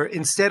encounter,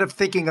 instead of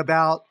thinking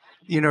about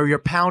you're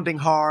pounding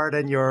hard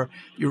and your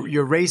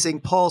racing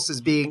pulse as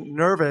being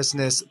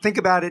nervousness, think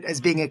about it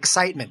as being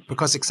excitement,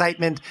 because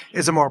excitement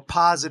is a more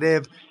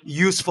positive,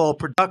 useful,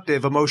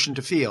 productive emotion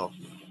to feel.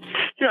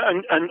 Yeah,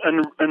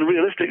 and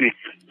realistically,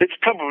 it's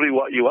probably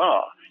what you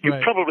are. You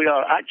Right. probably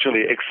are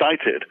actually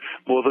excited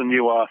more than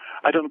you are.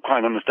 I don't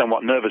quite understand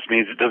what nervous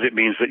means. Does it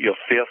mean that you're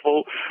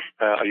fearful?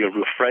 Are you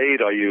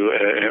afraid? Are you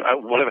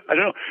whatever? I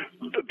don't know.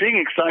 But being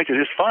excited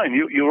is fine.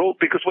 You're all,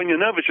 because when you're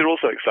nervous, you're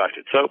also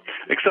excited. So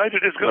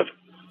excited is good,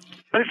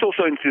 and it's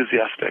also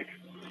enthusiastic.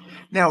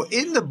 Now,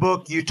 in the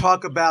book, you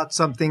talk about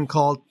something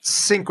called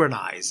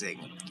synchronizing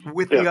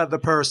with the other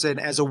person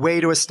as a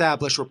way to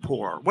establish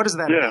rapport. What is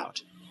that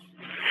about?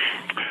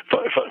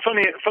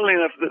 Funnily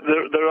enough,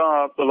 there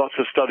are lots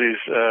of studies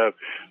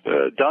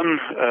done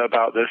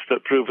about this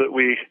that prove that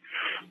we,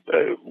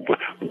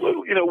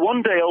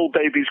 one day old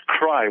babies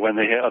cry when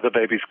they hear other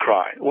babies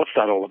cry. What's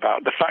that all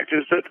about? The fact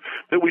is that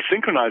we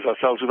synchronize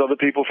ourselves with other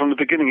people from the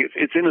beginning.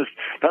 It's in us.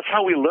 That's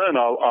how we learn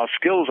our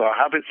skills, our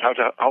habits, how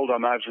to hold our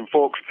knives and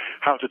forks,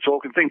 how to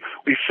talk and think.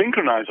 We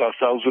synchronize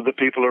ourselves with the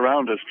people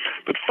around us.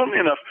 But funnily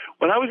enough,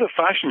 when I was a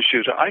fashion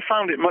shooter, I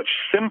found it much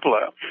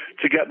simpler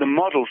to get the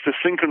models to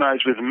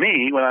synchronize with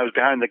me when I was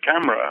behind the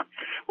camera.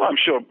 Well, I'm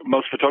sure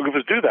most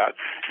photographers do that.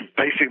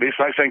 Basically, it's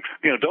like saying,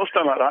 don't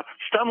stand like that,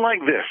 stand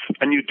like this,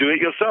 and you do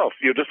it yourself.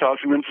 You're just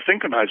asking them to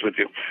synchronize with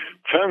you.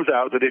 Turns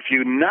out that if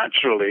you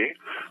naturally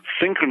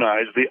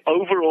synchronize the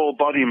overall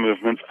body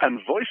movements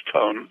and voice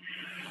tone,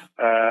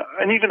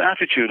 and even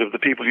attitude of the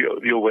people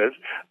you're with,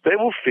 they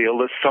will feel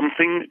there's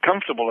something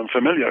comfortable and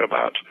familiar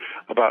about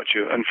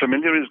you. And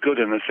familiar is good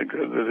in this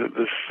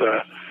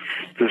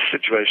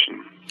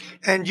situation.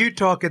 And you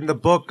talk in the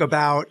book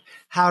about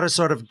how to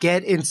sort of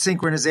get in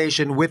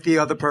synchronization with the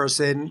other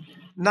person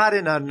not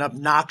in an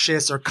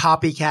obnoxious or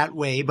copycat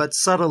way, but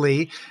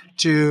subtly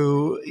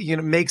to,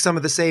 make some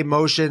of the same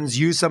motions,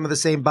 use some of the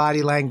same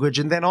body language,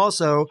 and then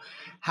also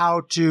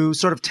how to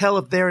sort of tell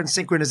if they're in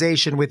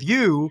synchronization with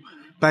you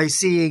by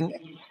seeing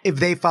if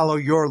they follow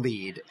your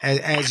lead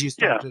as you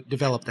start to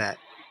develop that.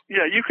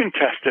 Yeah, you can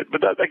test it,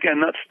 but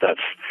again, that's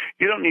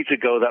you don't need to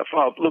go that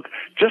far. Look,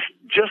 just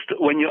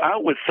when you're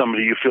out with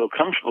somebody you feel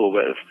comfortable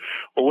with,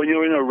 or when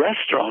you're in a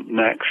restaurant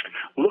next,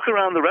 look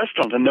around the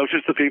restaurant and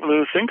notice the people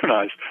who are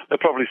synchronized. They're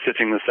probably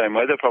sitting the same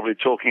way. They're probably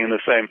talking in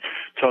the same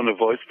tone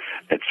of voice.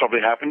 It's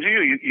probably happened to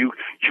you. You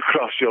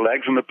cross your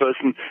legs, and the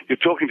person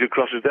you're talking to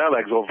crosses their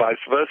legs, or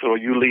vice versa,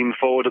 or you lean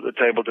forward at the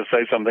table to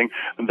say something,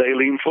 and they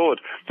lean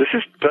forward. This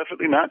is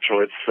perfectly natural.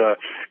 It's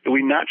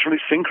we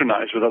naturally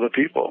synchronize with other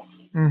people.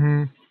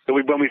 Mm-hmm.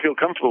 When we feel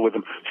comfortable with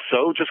them.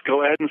 So just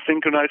go ahead and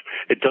synchronize.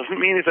 It doesn't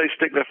mean if they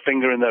stick their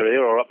finger in their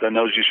ear or up their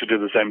nose, you should do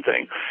the same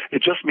thing.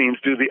 It just means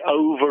do the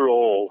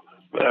overall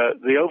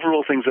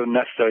things that are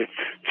necessary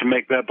to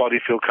make their body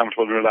feel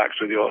comfortable and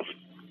relaxed with yours.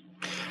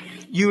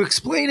 You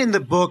explain in the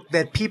book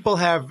that people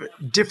have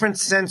different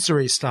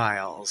sensory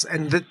styles,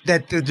 and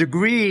that the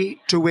degree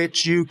to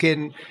which you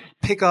can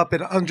pick up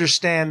and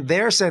understand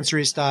their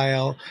sensory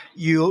style,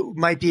 you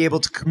might be able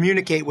to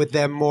communicate with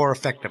them more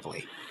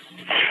effectively.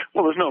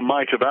 Well, there's no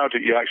might about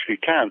it. You actually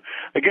can.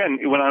 Again,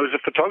 when I was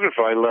a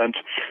photographer, I learned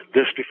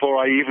this before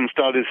I even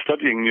started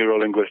studying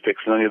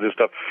neurolinguistics and any of this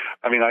stuff.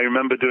 I mean, I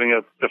remember doing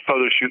a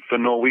photo shoot for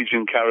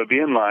Norwegian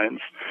Caribbean Lines,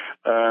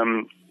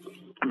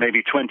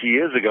 maybe 20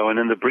 years ago, and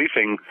in the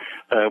briefing,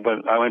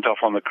 when I went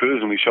off on the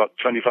cruise and we shot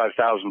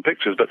 25,000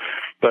 pictures,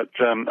 but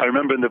I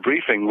remember in the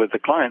briefing with the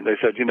client, they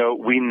said,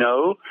 we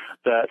know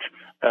that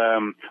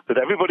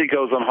everybody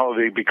goes on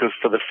holiday because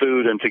for the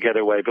food and to get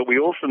away, but we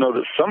also know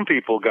that some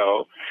people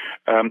go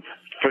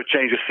for a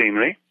change of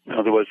scenery. In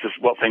other words, this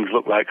is what things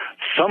look like.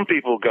 Some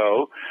people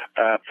go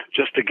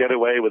just to get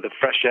away with the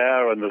fresh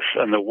air and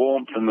the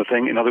warmth and the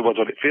thing. In other words,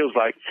 what it feels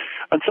like.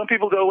 And some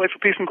people go away for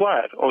peace and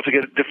quiet or to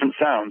get different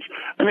sounds.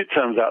 And it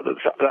turns out that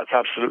that's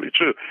absolutely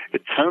true.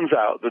 It turns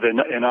out that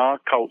in our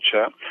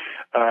culture,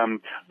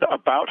 that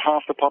about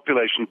half the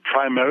population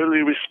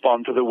primarily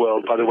respond to the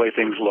world by the way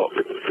things look.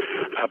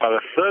 About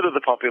a third of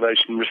the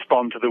population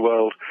respond to the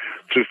world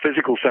through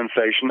physical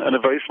sensation, and a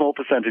very small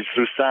percentage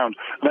through sound.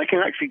 And I can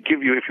actually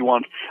give you, if you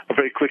want, a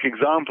very quick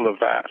example of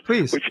that,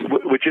 please,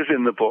 which is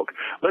in the book.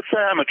 Let's say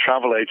I'm a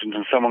travel agent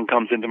and someone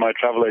comes into my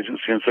travel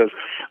agency and says,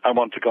 I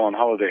want to go on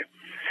holiday.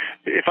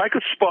 If I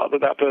could spot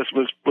that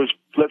person was,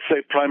 let's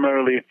say,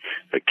 primarily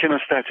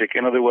kinesthetic,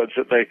 in other words,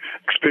 that they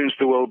experience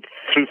the world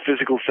through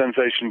physical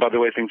sensation by the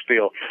way things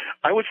feel,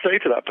 I would say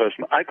to that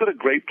person, I've got a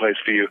great place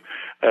for you.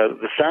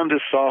 The sound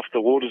is soft,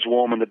 the water's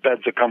warm, and the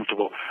beds are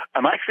comfortable.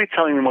 I'm actually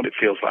telling them what it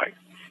feels like.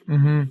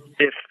 Mm-hmm.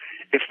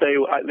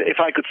 If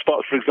I could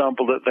spot, for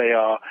example, that they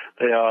are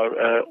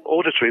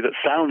auditory, that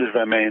sound is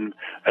their main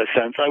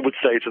sense, I would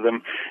say to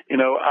them,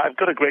 I've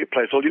got a great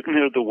place. All you can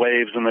hear are the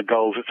waves and the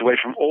gulls. It's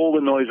away from all the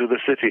noise of the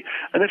city.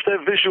 And if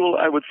they're visual,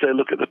 I would say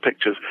look at the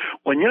pictures.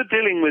 When you're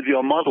dealing with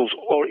your models,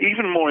 or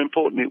even more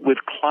importantly, with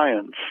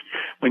clients,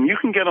 when you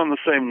can get on the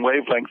same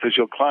wavelength as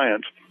your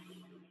client,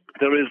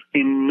 there is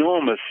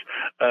enormous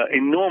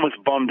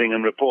bonding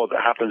and rapport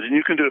that happens, and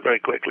you can do it very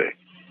quickly.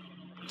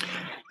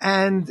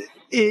 And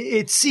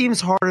it seems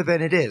harder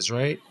than it is,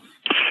 right?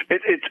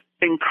 It's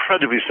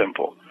incredibly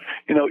simple.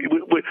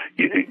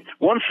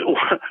 Once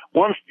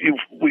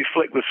we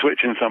flick the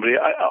switch in somebody,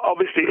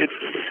 obviously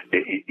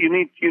you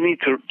need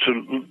to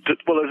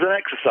well, there's an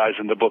exercise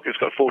in the book. It's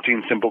got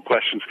 14 simple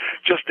questions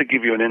just to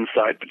give you an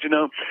insight. But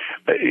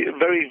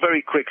very,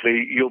 very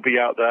quickly you'll be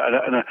out there,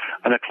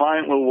 and a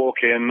client will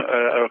walk in,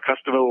 or a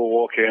customer will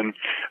walk in,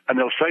 and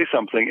they'll say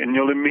something, and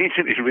you'll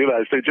immediately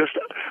realize they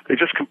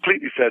just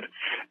completely said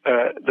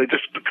they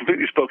just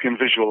completely spoke in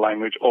visual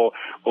language or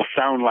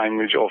sound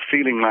language or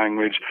feeling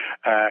language,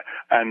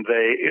 and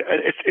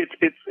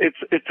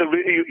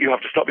you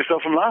have to stop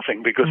yourself from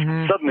laughing because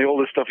suddenly all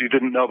this stuff you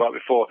didn't know about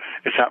before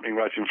is happening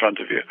right in front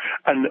of you.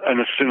 And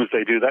as soon as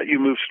they do that, you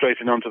move straight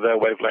in onto their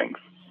wavelength.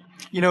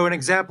 An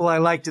example I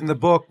liked in the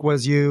book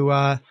was you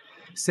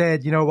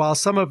said, while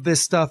some of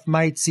this stuff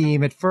might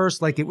seem at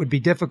first like it would be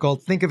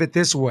difficult, think of it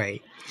this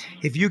way.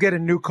 If you get a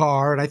new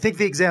car, and I think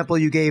the example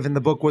you gave in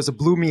the book was a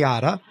blue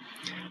Miata,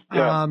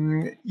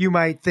 you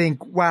might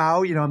think,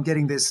 wow, I'm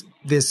getting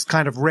this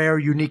kind of rare,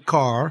 unique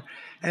car.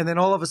 And then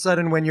all of a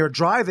sudden, when you're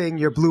driving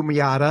your blue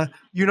Miata,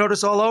 you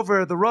notice all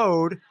over the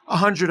road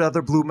 100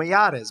 other blue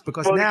Miatas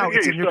because now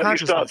it's in your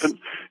consciousness.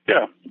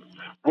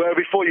 Where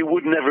before you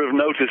would never have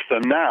noticed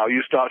them, now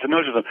you start to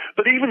notice them.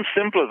 But even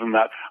simpler than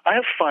that, I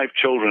have 5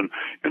 children,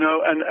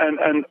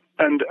 and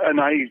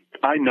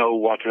I know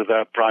what are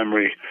their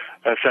primary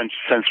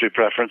sensory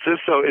preferences.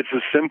 So it's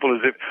as simple as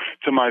if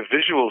to my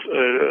visuals,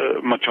 to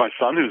my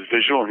son who's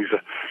visual, and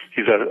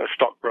he's a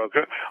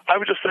stockbroker, I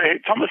would just say, hey,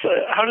 Thomas,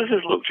 how does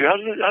this look to you?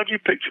 How do you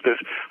picture this?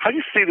 How do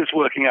you see this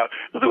working out?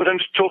 In other words, I'm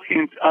just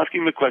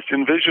asking the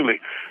question visually.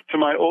 To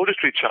my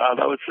auditory child,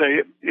 I would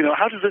say,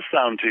 how does this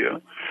sound to you?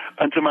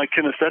 And to my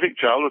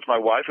kinesthetic child, or to my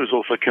wife, who's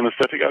also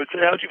kinesthetic, I would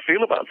say, how do you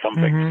feel about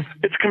something?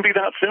 Mm-hmm. It can be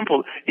that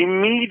simple.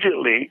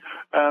 Immediately,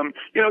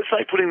 it's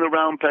like putting the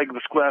round peg,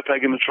 the square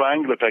peg, and the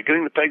triangular peg.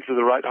 Getting the pegs to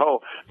the right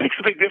hole makes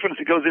a big difference.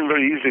 It goes in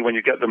very easily when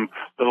you get them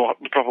the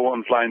proper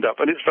ones lined up,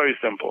 and it's very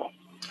simple.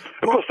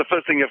 Of course, the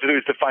first thing you have to do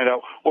is to find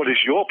out what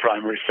is your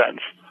primary sense,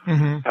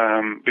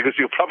 because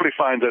you'll probably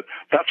find that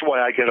that's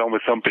why I get on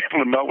with some people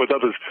and not with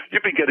others.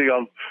 You've been getting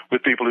on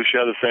with people who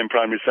share the same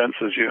primary sense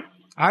as you.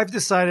 I've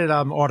decided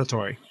I'm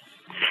auditory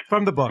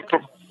from the book.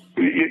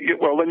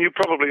 Well, then you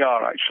probably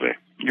are, actually.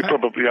 You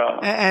probably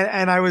are.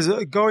 And I was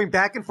going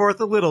back and forth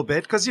a little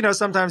bit because,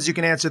 sometimes you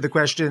can answer the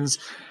questions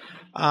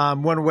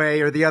one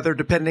way or the other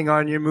depending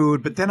on your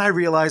mood. But then I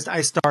realized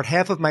I start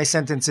half of my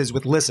sentences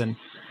with listen.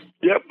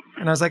 Yep.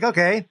 And I was like,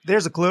 okay,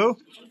 there's a clue.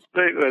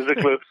 There's a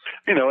clue.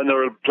 And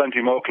there are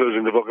plenty more clues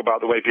in the book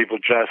about the way people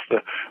dress,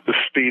 the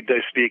speed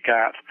they speak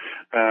at,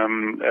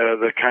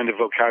 the kind of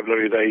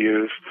vocabulary they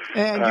use.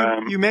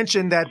 And you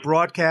mentioned that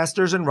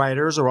broadcasters and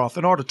writers are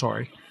often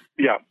auditory.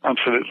 Yeah,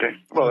 absolutely.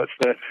 Well,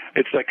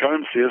 it's their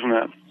currency, isn't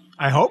it?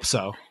 I hope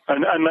so.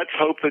 And let's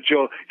hope that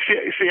you're...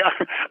 See,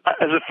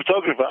 as a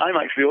photographer, I'm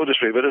actually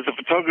auditory, but as a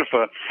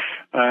photographer,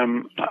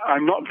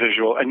 I'm not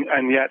visual.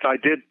 And yet I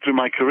did, through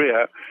my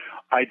career,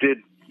 I did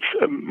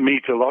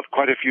meet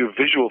quite a few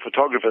visual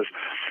photographers,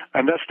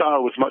 and their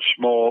style was much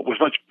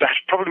better,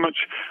 probably much,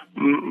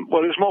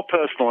 well, it was more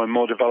personal and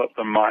more developed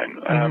than mine.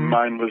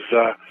 Mine was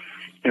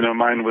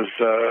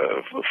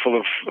full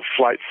of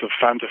flights of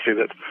fantasy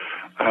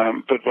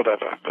but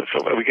whatever.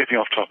 So are we getting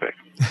off topic?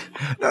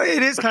 No,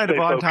 it is kind of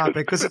on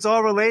topic because it's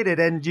all related.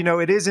 And,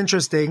 it is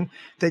interesting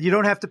that you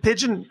don't have to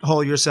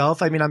pigeonhole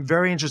yourself. I mean, I'm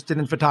very interested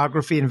in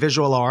photography and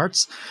visual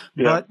arts,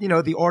 but,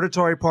 the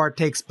auditory part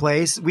takes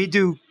place. We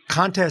do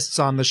contests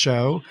on the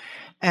show.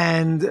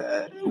 And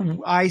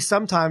I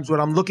sometimes, when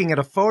I'm looking at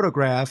a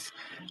photograph,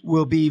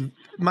 will be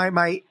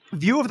my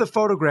view of the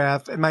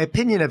photograph and my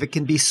opinion of it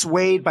can be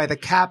swayed by the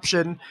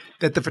caption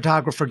that the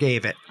photographer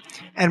gave it.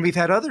 And we've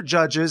had other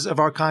judges of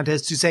our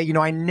contests who say,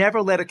 I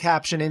never let a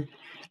caption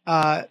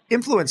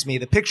influence me.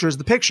 The picture is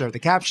the picture. The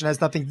caption has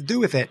nothing to do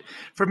with it.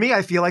 For me,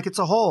 I feel like it's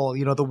a whole.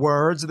 The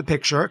words of the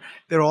picture,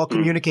 they're all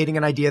communicating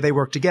an idea. They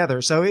work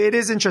together. So it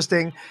is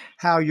interesting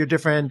how your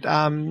different,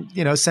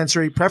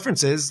 sensory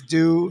preferences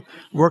do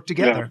work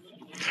together. Yeah.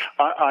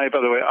 By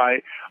the way,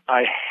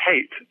 I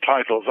hate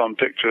titles on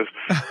pictures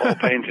or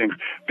paintings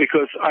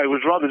because I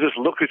would rather just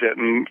look at it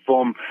and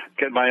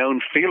get my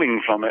own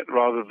feeling from it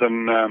rather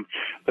than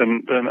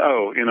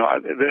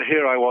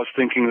here I was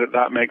thinking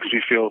that makes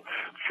me feel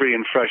free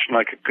and fresh and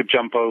I could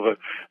jump over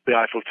the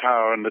Eiffel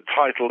Tower, and the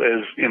title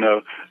is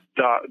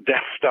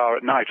Death Star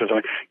at Night or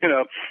something.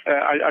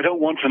 I don't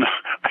want to know.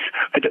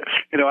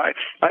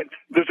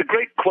 There's a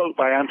great quote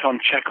by Anton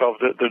Chekhov,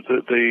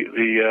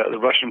 the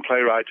Russian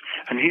playwright,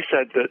 and he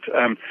said that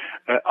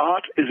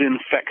art is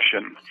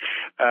infection.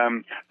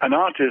 An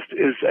artist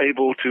is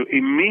able to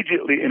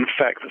immediately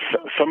infect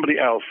somebody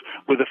else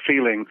with a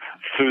feeling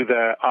through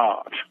their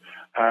art.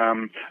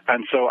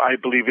 And so I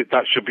believe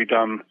that should be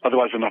done.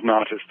 Otherwise, I'm not an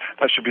artist.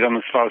 That should be done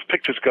as far as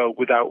pictures go,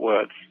 without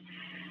words.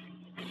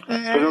 So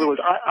in other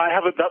words, I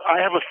have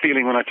a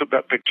feeling when I took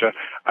that picture,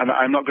 and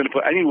I'm not going to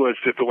put any words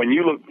to it, but when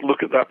you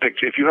look at that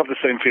picture, if you have the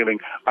same feeling,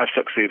 I've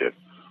succeeded.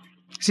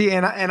 See,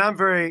 and I'm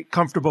very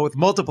comfortable with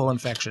multiple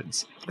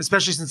infections,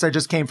 especially since I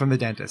just came from the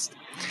dentist.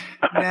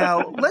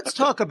 Now, let's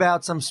talk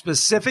about some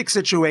specific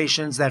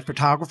situations that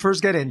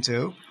photographers get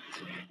into.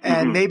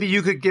 And maybe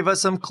you could give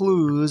us some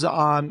clues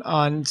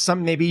on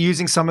some, maybe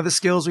using some of the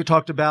skills we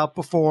talked about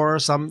before,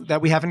 some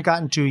that we haven't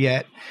gotten to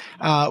yet,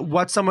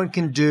 what someone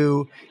can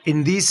do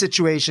in these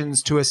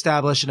situations to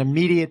establish an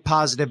immediate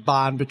positive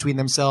bond between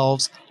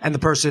themselves and the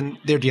person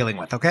they're dealing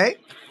with, okay?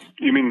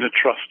 You mean the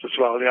trust as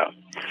well, yeah.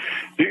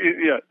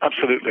 Yeah,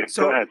 absolutely.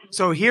 Go ahead.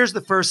 So here's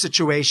the first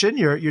situation.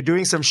 You're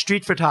doing some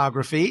street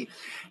photography,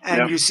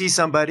 and you see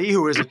somebody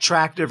who is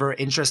attractive or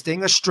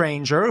interesting, a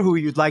stranger who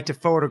you'd like to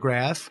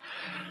photograph.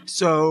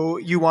 So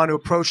you want to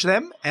approach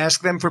them,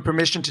 ask them for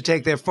permission to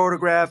take their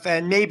photograph,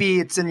 and maybe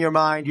it's in your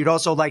mind you'd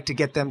also like to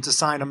get them to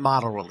sign a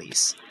model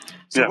release.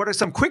 So what are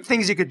some quick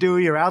things you could do?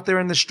 You're out there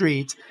in the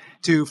street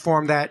to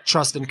form that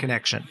trust and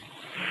connection.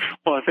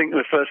 Well, I think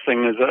the first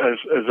thing, as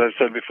I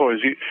said before, is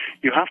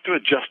you have to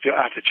adjust your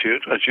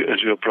attitude as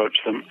you approach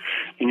them.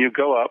 And you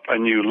go up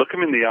and you look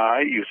them in the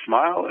eye, you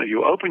smile,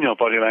 you open your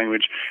body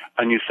language,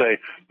 and you say,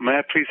 "May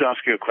I please ask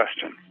you a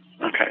question?"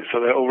 Okay, so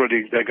they're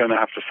going to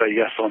have to say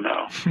yes or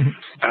no.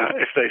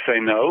 If they say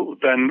no,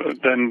 then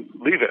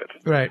leave it.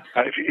 Right.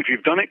 If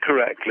you've done it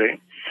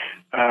correctly,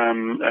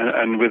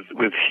 and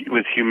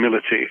with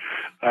humility,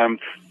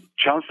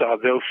 chances are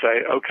they'll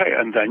say, okay,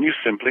 and then you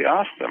simply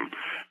ask them.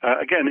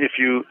 Again, if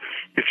you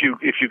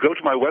go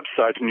to my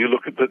website and you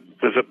look at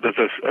there's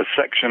a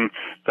section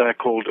there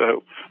called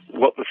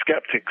What the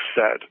Skeptics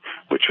Said,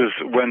 which was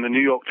when the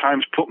New York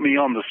Times put me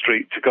on the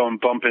street to go and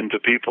bump into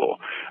people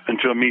and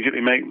to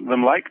immediately make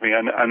them like me.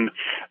 And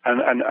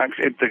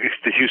actually,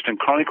 the Houston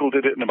Chronicle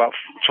did it in about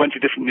 20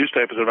 different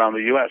newspapers around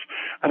the U.S.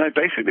 And I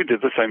basically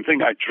did the same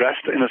thing. I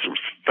dressed in a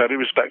fairly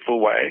respectful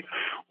way,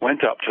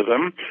 went up to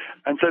them,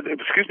 and said,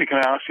 "Excuse me,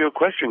 can I ask you a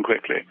question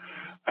quickly?"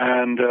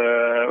 And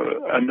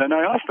then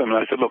I asked them, and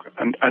I said, "Look,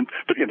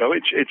 but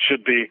it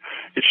should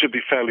be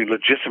fairly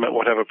legitimate,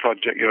 whatever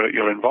project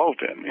you're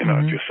involved in.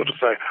 If you sort of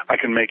say, I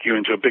can make you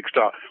into a big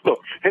star. Look,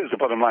 here's the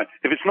bottom line: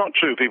 if it's not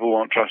true, people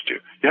won't trust you.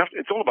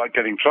 It's all about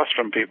getting trust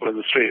from people in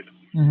the street."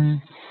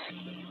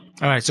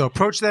 All right, so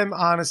approach them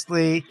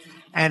honestly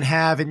and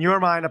have, in your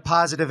mind, a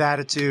positive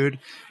attitude,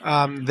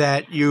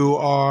 that you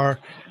are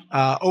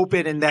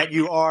open and that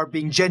you are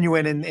being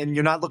genuine and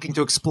you're not looking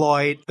to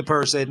exploit the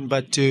person,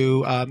 but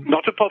to...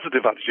 Not a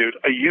positive attitude,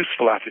 a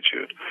useful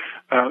attitude.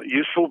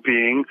 Useful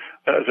being,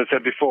 as I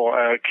said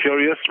before,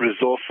 curious,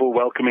 resourceful,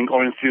 welcoming,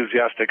 or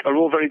enthusiastic are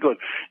all very good.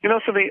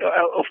 Something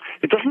else,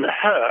 it doesn't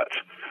hurt.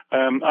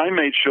 I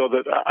made sure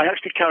that I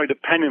actually carried a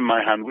pen in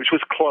my hand, which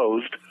was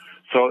closed.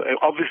 So it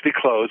obviously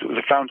closed. It was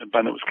a fountain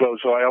pen that was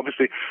closed, so I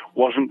obviously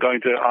wasn't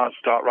going to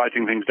start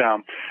writing things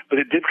down.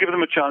 But it did give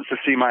them a chance to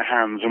see my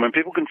hands. And when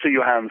people can see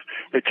your hands,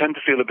 they tend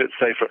to feel a bit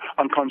safer,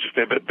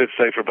 unconsciously a bit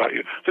safer about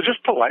you. So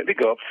just politely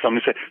go up to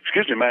somebody and say,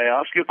 "Excuse me, may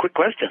I ask you a quick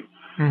question?"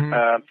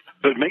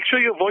 But make sure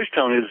your voice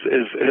tone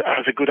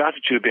has a good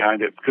attitude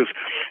behind it. Because,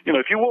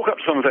 if you walk up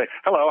to someone and say,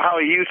 "Hello, how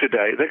are you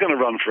today?" they're going to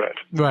run for it.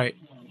 Right.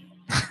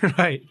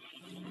 Right.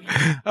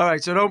 All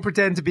right, so don't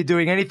pretend to be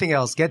doing anything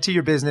else. Get to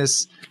your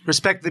business.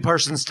 Respect the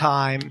person's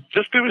time.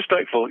 Just be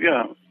respectful,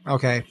 yeah.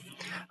 Okay.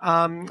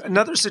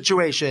 Another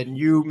situation,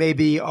 you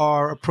maybe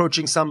are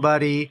approaching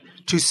somebody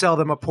to sell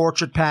them a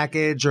portrait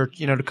package or,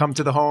 to come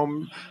to the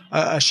home,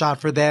 a shot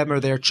for them or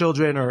their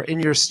children or in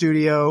your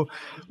studio.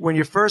 When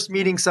you're first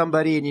meeting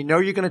somebody and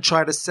you're going to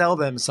try to sell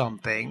them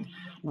something,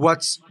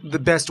 what's the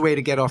best way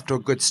to get off to a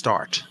good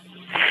start?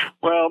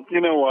 Well, you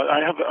know what?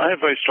 I have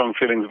very strong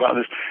feelings about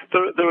this.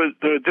 There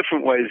are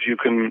different ways you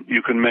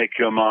can make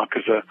your mark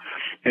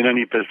in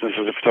any business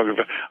as a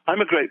photographer. I'm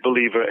a great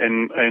believer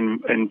in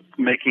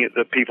making it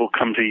that people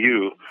come to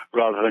you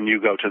rather than you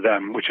go to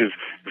them, which is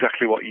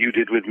exactly what you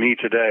did with me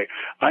today.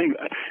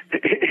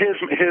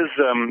 Here's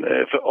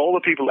for all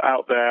the people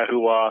out there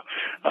who are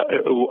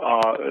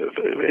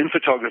in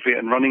photography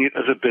and running it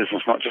as a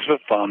business, not just for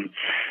fun.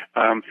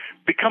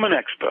 Become an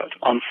expert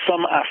on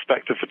some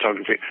aspect of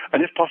photography,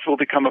 and if possible,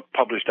 become a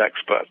published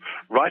expert.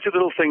 Write a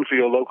little thing for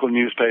your local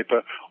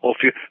newspaper, or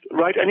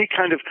write any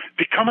kind of,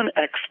 become an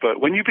expert.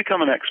 When you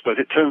become an expert,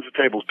 it turns the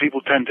tables. People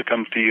tend to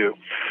come to you.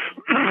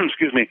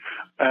 Excuse me.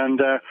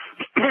 And,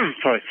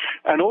 sorry.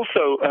 And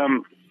also,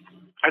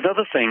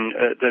 another thing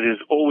that is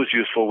always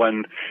useful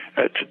when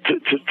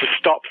to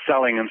stop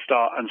selling and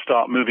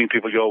start moving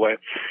people your way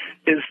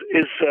is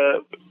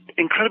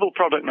incredible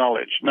product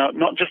knowledge. Now,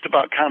 not just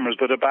about cameras,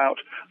 but about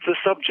the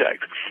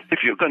subject.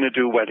 If you're going to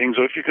do weddings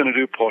or if you're going to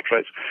do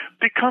portraits,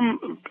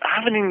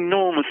 have an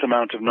enormous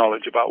amount of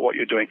knowledge about what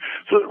you're doing.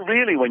 So that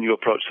really, when you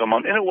approach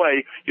someone, in a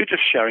way, you're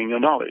just sharing your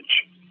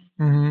knowledge.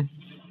 Mm-hmm.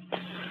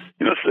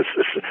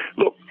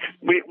 Look,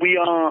 we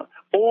are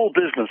all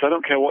business. I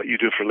don't care what you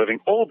do for a living.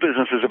 All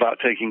business is about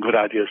taking good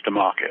ideas to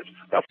market.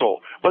 That's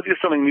all. Whether you're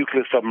selling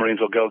nuclear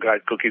submarines or Girl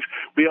Guide cookies,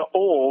 we are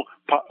all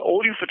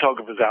you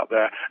photographers out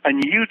there,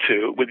 and you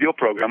too, with your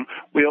program,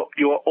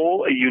 you are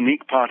all a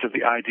unique part of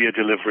the idea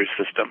delivery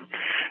system.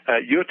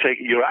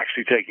 You're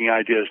actually taking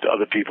ideas to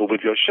other people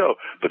with your show,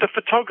 but the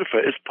photographer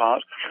is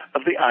part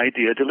of the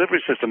idea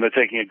delivery system. They're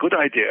taking a good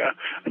idea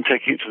and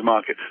taking it to the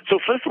market. So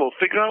first of all,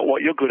 figure out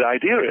what your good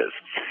idea is.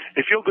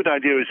 If your good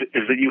idea is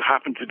that you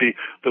happen to be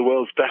the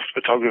world's best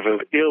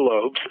photographer of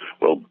earlobes,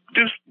 well,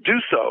 do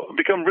so.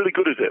 Become really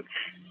good at it.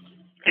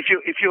 If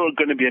you're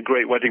going to be a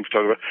great wedding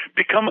photographer,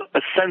 become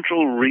a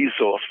central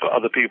resource for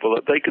other people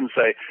that they can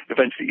say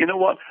eventually, you know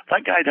what,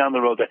 that guy down the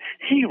road there,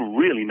 he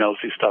really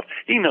knows his stuff.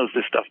 He knows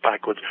this stuff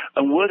backwards.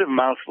 And word of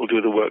mouth will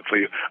do the work for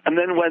you. And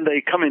then when they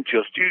come into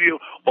your studio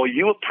or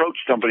you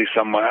approach somebody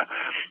somewhere,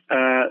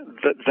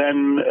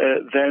 then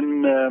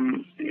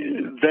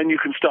you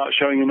can start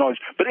showing your knowledge.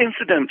 But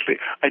incidentally,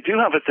 I do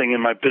have a thing in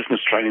my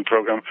business training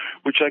program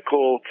which I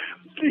call,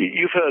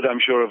 you've heard,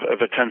 I'm sure, of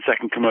a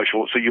 10-second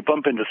commercial. So you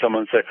bump into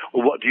someone and say,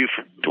 well, what do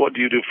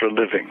you do for a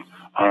living?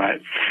 All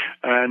right,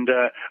 and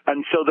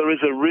so there is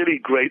a really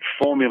great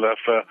formula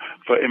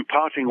for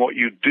imparting what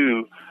you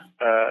do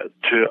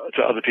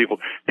to other people.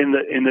 In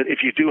that if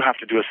you do have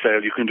to do a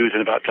sale, you can do it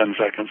in about 10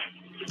 seconds.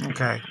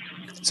 Okay,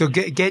 so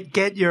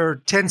get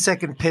your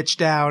 10-second pitch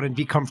down and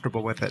be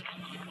comfortable with it.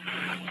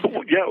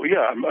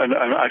 Yeah, and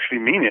I actually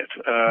mean it.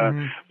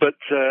 But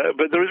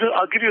there is.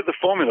 I'll give you the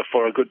formula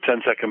for a good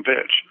 10-second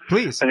pitch.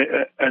 Please. And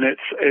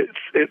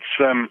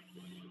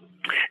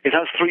it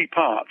has three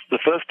parts. The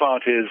first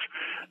part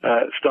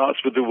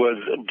starts with the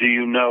words, "Do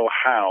you know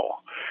how?"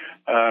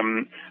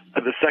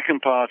 The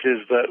second part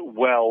is that,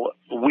 well,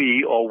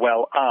 we or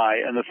well,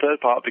 I. And the third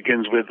part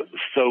begins with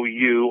so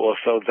you or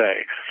so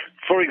they.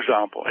 For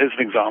example, here's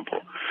an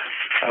example.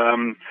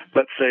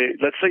 Let's say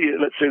this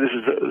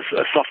is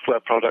a software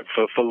product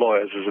for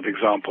lawyers as an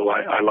example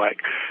I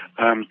like.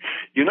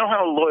 You know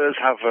how lawyers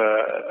have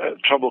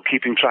trouble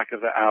keeping track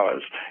of their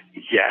hours?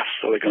 Yes,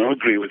 so they're going to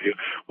agree with you.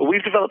 Well,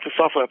 we've developed a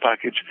software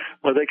package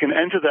where they can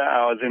enter their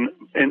hours in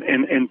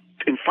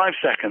 5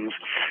 seconds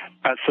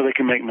so they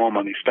can make more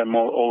money, spend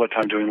all their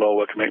time doing law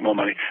work and make more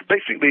money.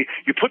 Basically,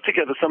 you put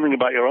together something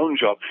about your own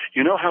job.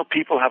 You know how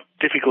people have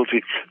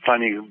difficulty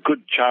finding a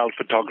good child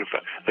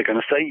photographer? They're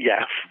going to say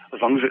yes,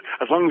 as long as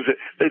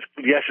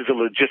yes is a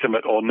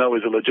legitimate or no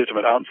is a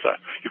legitimate answer.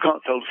 You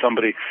can't tell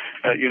somebody,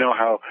 you know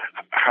how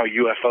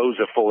UFOs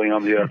are falling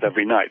on the earth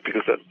every night,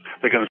 because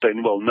they're going to say,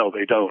 well, no,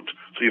 they don't.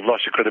 So you've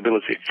lost your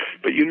credibility.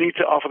 But you need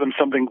to offer them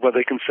something where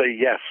they can say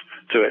yes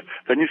to it.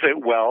 Then you say,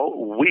 well,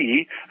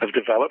 we have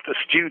developed a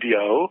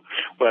studio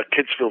where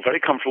kids feel very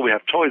comfortable. We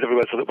have toys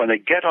everywhere so that when they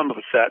get onto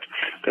the set,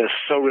 they're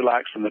so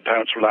relaxed and the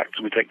parents relax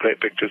and we take great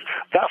pictures.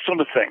 That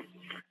sort of thing.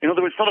 In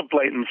other words, it's not a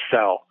blatant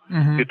sell.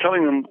 Mm-hmm. You're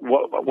telling them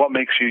what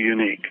makes you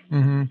unique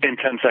in 10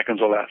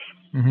 seconds or less.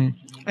 Mm-hmm.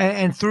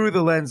 And through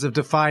the lens of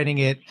defining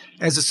it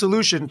as a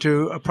solution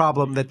to a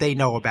problem that they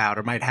know about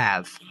or might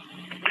have.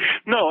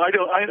 No, I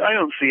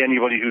don't see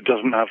anybody who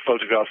doesn't have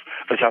photographs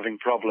as having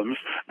problems,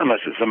 unless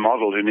it's a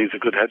model who needs a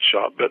good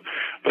headshot. But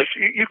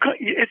you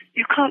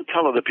can't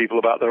tell other people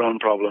about their own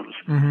problems.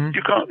 Mm-hmm.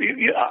 You can't.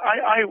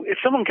 If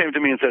someone came to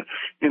me and said,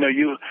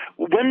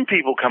 when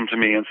people come to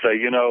me and say,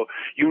 you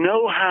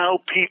know how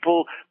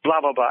people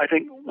blah blah blah, I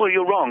think, well,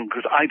 you're wrong,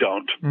 because I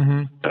don't.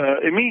 Mm-hmm.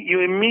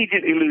 You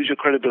immediately lose your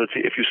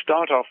credibility if you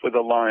start off with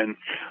a line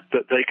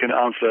that they can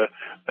answer.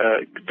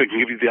 They can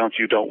give you the answer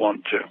you don't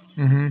want to.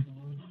 Mm-hmm.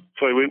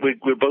 Sorry,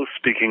 we're both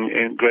speaking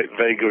in great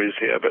vagaries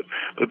here, but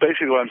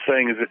basically what I'm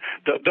saying is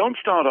that don't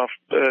start off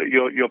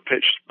your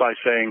pitch by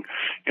saying,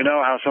 you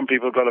know how some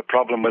people have got a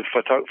problem with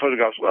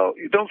photographs. Well,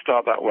 you don't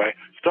start that way.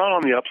 Start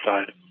on the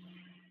upside.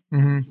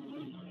 Mm-hmm.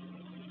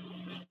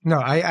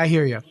 No, I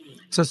hear you.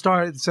 So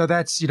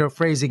that's,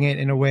 phrasing it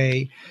in a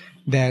way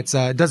that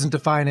doesn't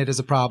define it as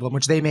a problem,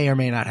 which they may or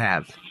may not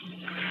have.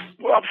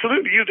 Well,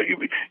 absolutely.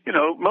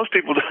 Most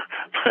people,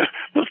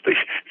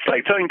 it's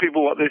like telling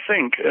people what they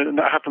think, and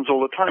that happens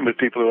all the time with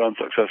people who are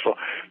unsuccessful.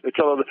 They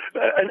tell other,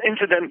 and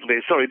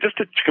incidentally, sorry, just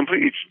to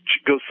completely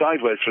go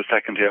sideways for a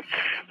second here.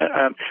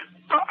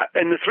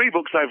 In the 3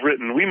 books I've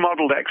written, we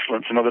modeled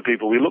excellence in other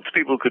people. We looked at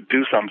people who could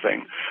do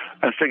something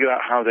and figured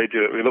out how they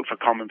do it. We looked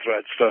for common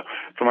threads. For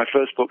my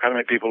first book, How to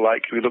Make People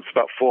Like You, we looked at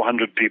about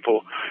 400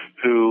 people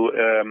who,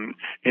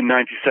 in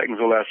 90 seconds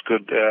or less,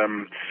 could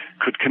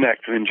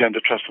connect and engender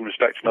trust and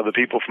respect in other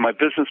people. For my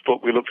business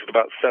book, we looked at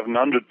about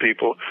 700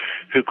 people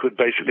who could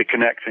basically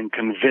connect and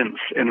convince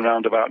in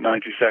around about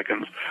 90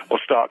 seconds, or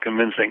start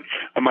convincing.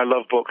 And my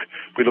love book,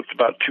 we looked at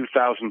about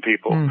 2,000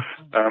 people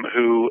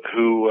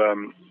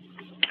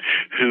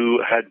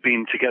who had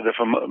been together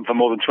for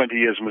more than 20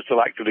 years and were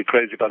still actively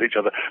crazy about each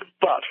other.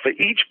 But for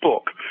each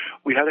book,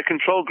 we had a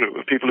control group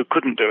of people who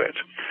couldn't do it.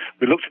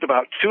 We looked at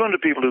about 200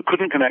 people who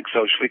couldn't connect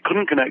socially,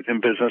 couldn't connect in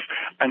business,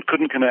 and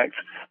couldn't connect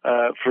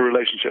for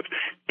relationships.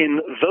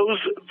 In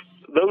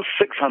those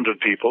 600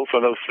 people, for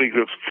those 3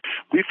 groups,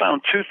 we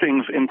found 2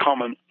 things in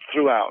common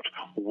throughout.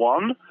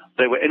 One,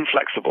 they were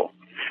inflexible.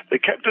 They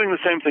kept doing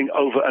the same thing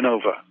over and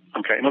over.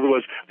 Okay, in other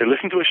words, they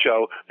listen to a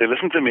show, they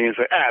listen to me and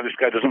say, this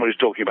guy doesn't know what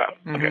he's talking about.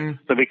 Mm-hmm. Okay,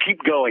 so they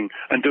keep going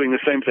and doing the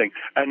same thing.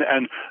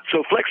 And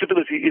so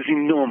flexibility is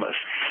enormous.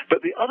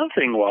 But the other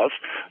thing was,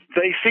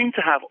 they seemed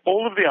to have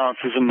all of the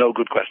answers and no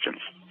good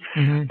questions.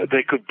 Mm-hmm.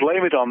 They could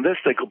blame it on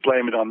this, they could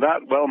blame it on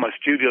that. Well, my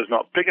studio's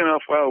not big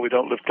enough. Well, we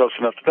don't live close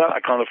enough to that.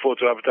 I can't afford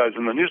to advertise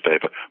in the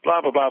newspaper.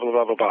 Blah, blah, blah, blah,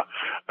 blah, blah, blah.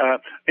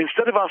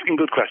 Instead of asking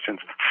good questions,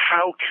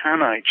 how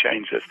can I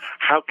change this?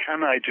 How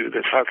can I do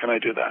this? How can I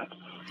do that?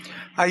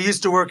 I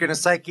used to work in a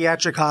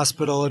psychiatric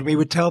hospital, and we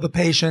would tell the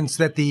patients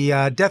that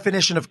the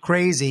definition of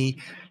crazy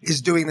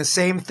is doing the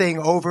same thing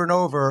over and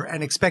over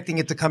and expecting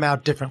it to come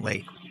out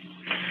differently.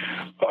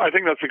 I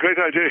think that's a great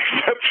idea,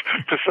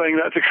 except for saying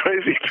that to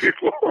crazy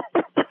people.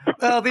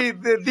 Well,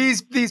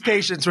 these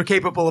patients were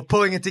capable of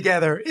pulling it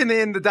together in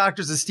the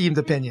doctor's esteemed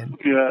opinion.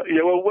 Yeah.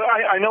 Well,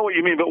 I know what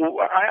you mean, but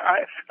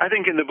I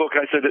think in the book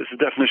I said it's a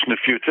definition of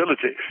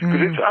futility,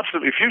 because it's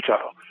absolutely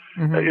futile.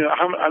 Mm-hmm.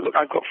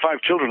 I've got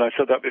 5 children. I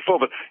said that before,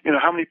 but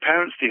how many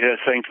parents do you hear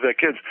saying to their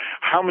kids,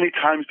 "How many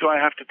times do I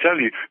have to tell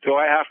you? Do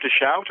I have to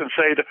shout and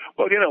say,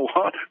 well, you know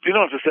what? You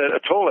don't have to say it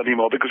at all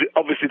anymore, because it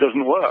obviously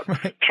doesn't work.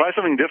 Right. Try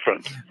something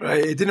different."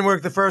 Right. It didn't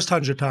work the first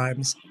 100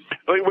 times.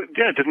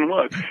 Yeah, it didn't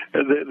work.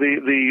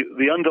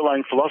 The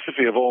underlying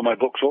philosophy of all my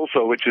books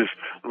also, which is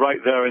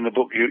right there in the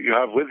book you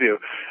have with you,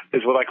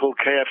 is what I call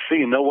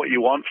KFC. Know what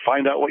you want,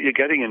 find out what you're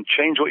getting, and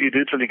change what you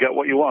do till you get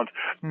what you want.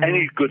 Mm-hmm.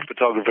 Any good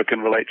photographer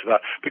can relate to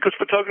that, because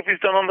photography is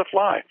done on the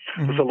fly.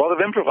 Mm-hmm. There's a lot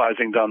of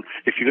improvising done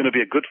if you're going to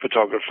be a good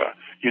photographer.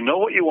 You know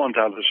what you want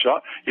out of the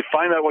shot. You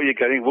find out what you're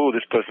getting. Whoa,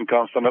 this person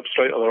can't stand up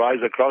straight, or their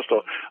eyes are crossed,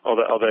 or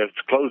their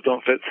clothes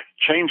don't fit.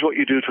 Change what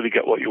you do till you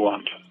get what you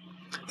want.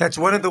 That's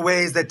one of the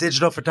ways that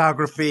digital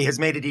photography has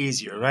made it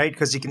easier, right?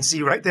 Because you can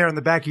see right there on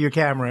the back of your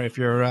camera if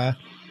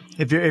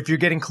you're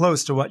getting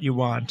close to what you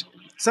want.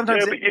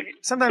 Sometimes,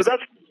 but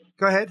that's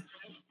go ahead.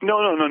 No.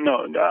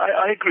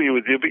 I agree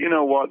with you, but you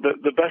know what?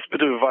 The best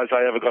bit of advice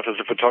I ever got as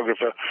a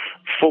photographer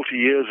 40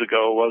 years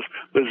ago was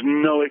there's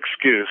no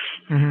excuse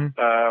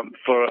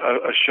for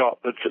a shot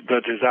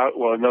that is out.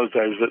 Well, in those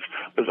days,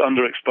 that's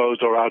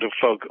underexposed or out of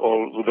focus,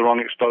 or with the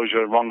wrong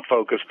exposure, wrong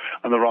focus,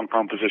 and the wrong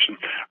composition.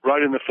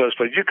 Right in the first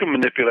place, you can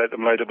manipulate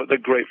them later, but they're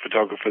great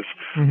photographers.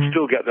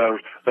 Still get their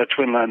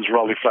twin lens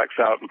Rolleiflex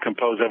out and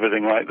compose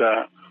everything right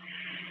there.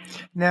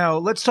 Now,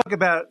 let's talk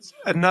about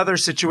another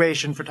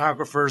situation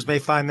photographers may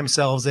find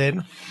themselves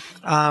in.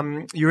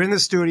 You're in the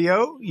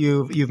studio,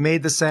 you've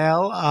made the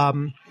sale,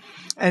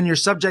 and your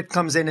subject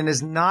comes in and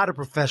is not a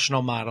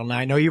professional model. Now,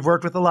 I know you've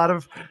worked with a lot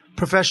of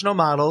professional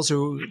models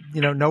who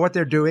know what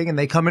they're doing, and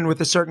they come in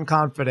with a certain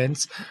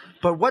confidence.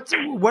 But what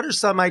are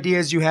some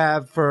ideas you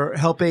have for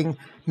helping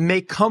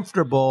make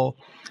comfortable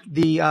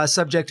the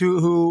subject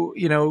who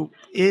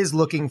is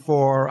looking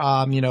for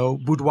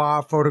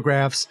boudoir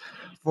photographs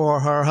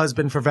for her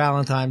husband for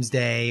Valentine's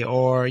Day,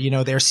 or,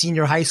 their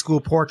senior high school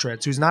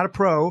portraits, who's not a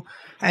pro,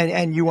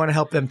 and you want to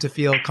help them to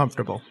feel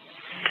comfortable?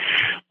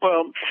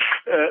 Well,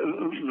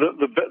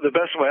 the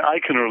best way I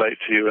can relate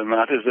to you in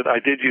that is that I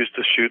did used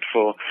to shoot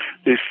for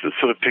these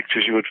sort of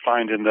pictures you would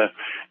find in the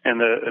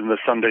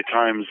Sunday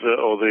Times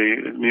or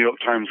the New York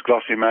Times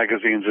glossy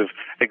magazines of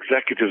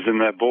executives in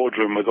their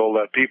boardroom with all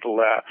their people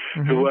there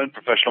who weren't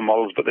professional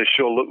models, but they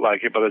sure looked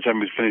like it by the time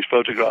we finished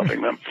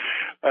photographing them.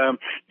 I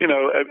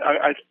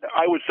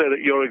would say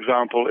that your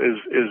example is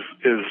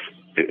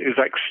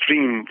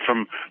extreme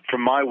from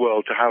my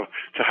world to have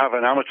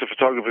an amateur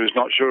photographer who's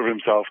not sure of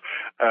himself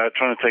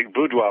trying to take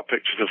boudoir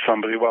pictures of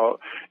somebody. Well,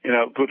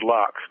 good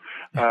luck,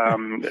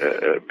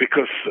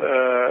 because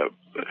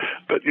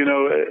but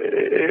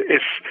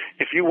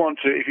if you want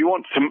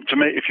to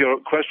make, if your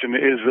question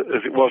is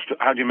as it was,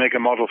 how do you make a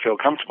model feel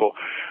comfortable?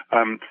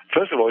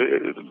 First of all,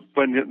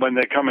 when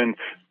they come in,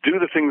 do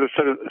the thing that's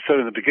said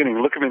in the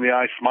beginning. Look them in the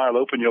eye, smile,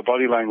 open your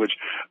body language,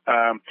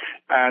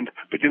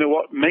 but you know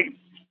what? Make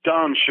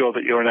darn sure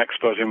that you're an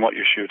expert in what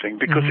you're shooting,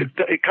 because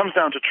it comes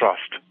down to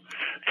trust.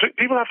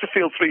 People have to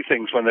feel three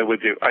things when they're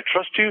with you. I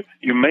trust you,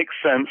 you make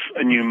sense,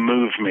 and you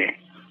move me.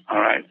 All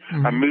right?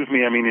 And move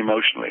me, I mean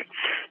emotionally.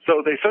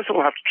 So they first of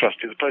all have to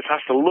trust you. The place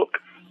has to look,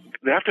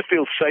 they have to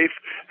feel safe,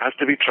 it has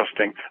to be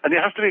trusting, and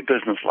it has to be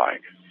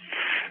businesslike.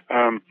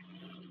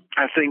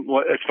 I think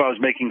as far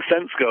as making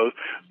sense goes,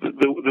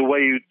 the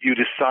way you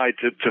decide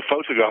to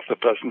photograph the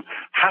person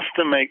has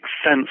to make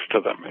sense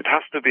to them. It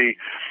has to be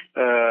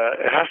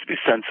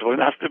sensible. It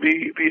has to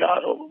be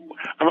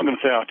I'm not going to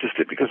say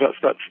artistic, because that's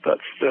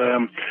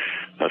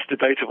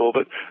debatable,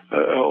 but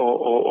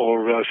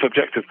or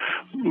subjective.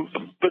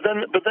 But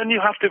then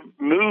you have to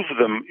move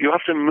them. You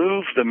have to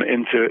move them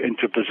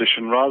into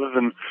position rather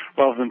than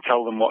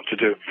tell them what to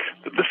do.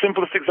 The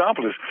simplest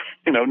example is,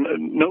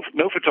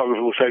 no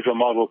photographer will say to a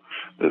model,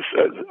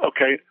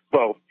 okay,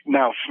 well,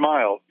 now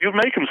smile. You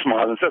make them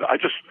smile instead. I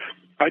just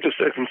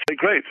can say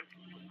great.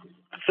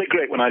 Say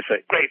great when I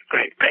say great.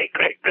 The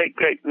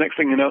next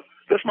thing you know,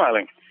 they're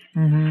smiling.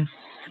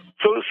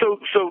 So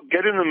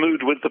get in the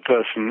mood with the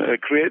person.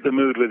 Create the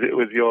mood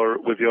with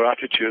your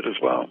attitude as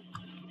well.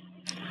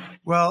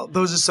 Well,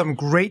 those are some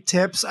great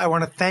tips. I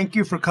want to thank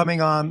you for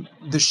coming on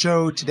the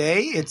show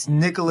today. It's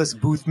Nicholas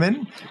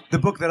Boothman. The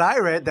book that I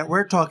read that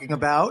we're talking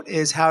about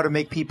is How to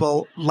Make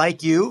People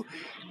Like You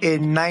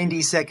in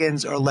 90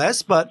 seconds or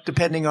less. But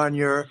depending on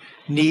your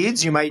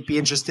needs, you might be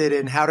interested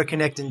in how to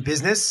connect in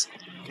business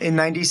in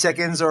 90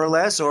 seconds or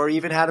less, or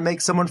even how to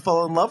make someone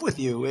fall in love with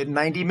you in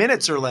 90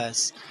 minutes or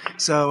less.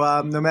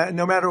 So no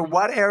matter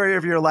what area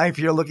of your life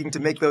you're looking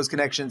to make those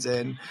connections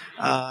in.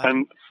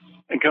 And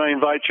can I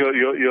invite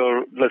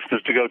your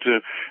listeners to go to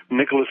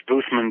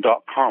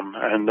nicholasboothman.com,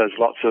 and there's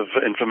lots of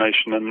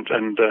information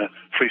and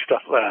free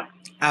stuff there.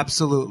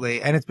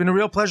 Absolutely. And it's been a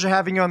real pleasure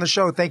having you on the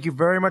show. Thank you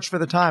very much for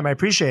the time. I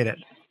appreciate it.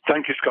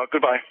 Thank you, Scott.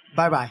 Goodbye.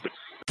 Bye-bye.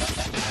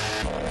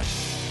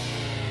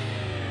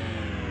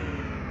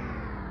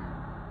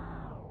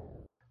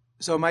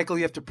 So, Michael,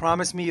 you have to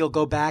promise me you'll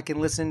go back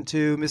and listen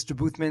to Mr.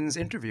 Boothman's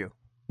interview.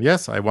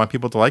 Yes, I want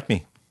people to like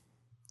me.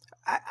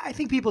 I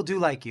think people do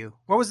like you.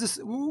 What was this?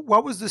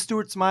 What was the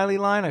Stuart Smiley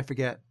line? I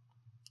forget.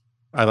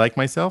 I like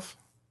myself.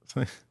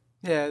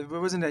 Yeah, it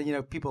wasn't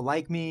that, people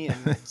like me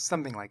and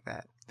something like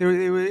that.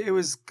 It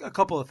was a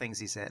couple of things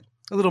he said.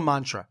 A little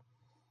mantra.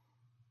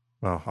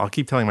 Well, I'll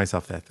keep telling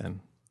myself that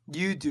then.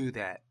 You do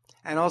that.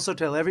 And also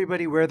tell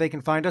everybody where they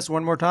can find us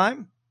one more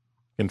time.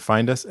 You can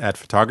find us at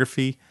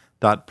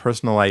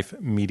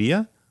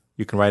photography.personallifemedia.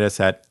 You can write us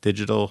at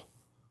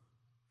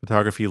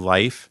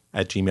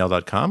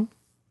digitalphotographylife@gmail.com.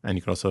 And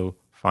you can also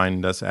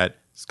find us at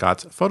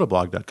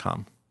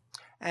scottsphotoblog.com.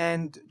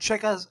 And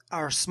check out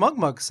our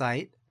SmugMug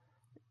site,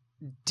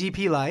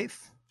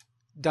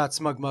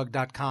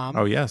 dplife.smugmug.com.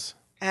 Oh, yes.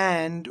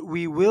 And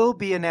we will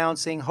be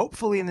announcing,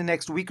 hopefully in the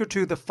next week or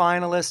two, the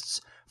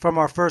finalists from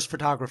our first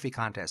photography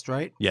contest,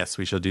 right? Yes,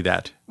 we shall do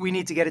that. We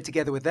need to get it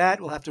together with that.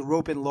 We'll have to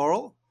rope in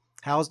Laurel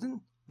Housden,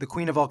 the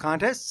queen of all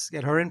contests,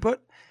 get her input,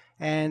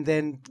 and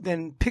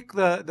then pick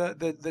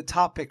the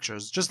top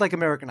pictures, just like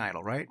American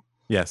Idol, right?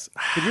 Yes.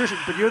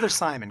 But you're the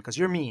Simon because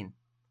you're mean.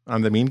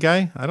 I'm the mean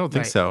guy? I don't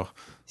think Right. so.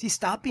 See,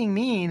 stop being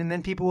mean, and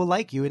then people will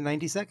like you in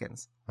 90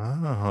 seconds.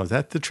 Oh, is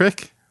that the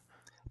trick?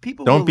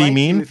 People Don't will be like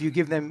mean? you if you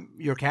give them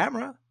your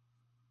camera.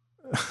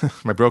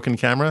 My broken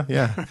camera?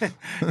 Yeah.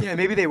 Yeah,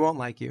 maybe they won't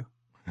like you.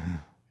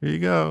 Here you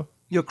go.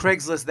 You'll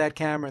Craigslist that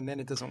camera, and then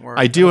it doesn't work.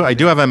 I do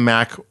have a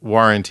Mac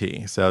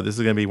warranty. So this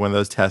is going to be one of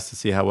those tests to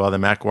see how well the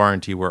Mac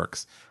warranty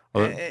works.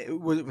 Was it a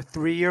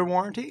 3-year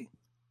warranty?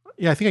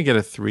 Yeah, I think I get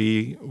a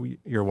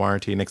 3-year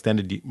warranty, an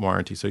extended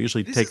warranty. So it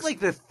usually This takes. is like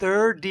the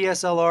third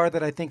DSLR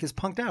that I think is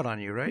punked out on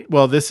you, right?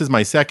 Well, this is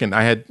my second.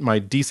 I had my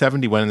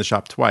D70 went in the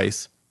shop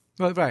twice.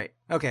 Well, right.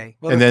 Okay.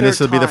 Well, And the then this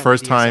third will be the time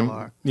first DSLR.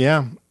 time.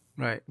 Yeah.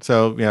 Right.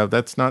 So,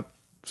 that's not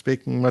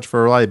speaking much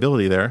for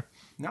reliability there.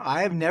 No,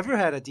 I have never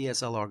had a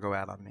DSLR go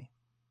out on me.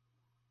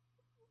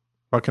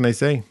 What can I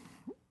say?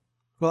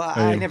 Well,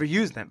 I never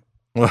used them.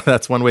 Well,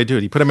 that's one way to do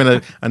it. You put them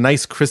in a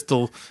nice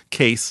crystal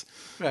case.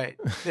 Right.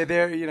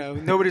 They're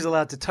nobody's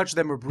allowed to touch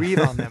them or breathe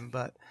on them,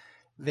 but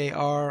they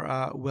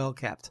are well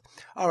kept.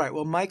 All right.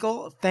 Well,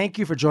 Michael, thank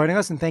you for joining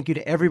us, and thank you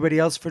to everybody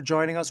else for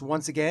joining us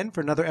once again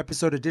for another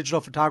episode of Digital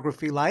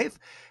Photography Life.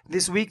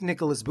 This week,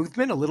 Nicholas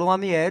Boothman, a little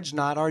on the edge,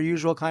 not our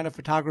usual kind of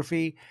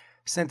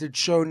photography-centered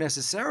show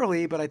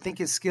necessarily, but I think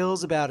his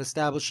skills about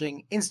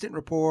establishing instant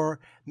rapport,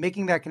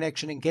 making that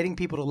connection, and getting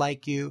people to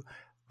like you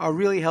are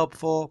really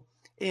helpful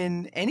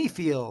in any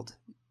field.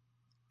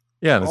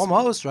 Yeah.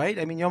 Almost, right?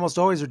 I mean, you almost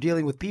always are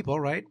dealing with people,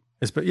 right?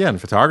 But in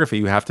photography,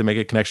 you have to make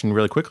a connection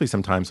really quickly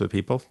sometimes with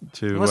people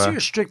to Unless you're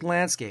a strict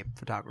landscape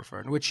photographer,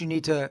 in which you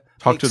need to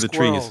talk make to the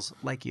squirrels trees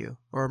like you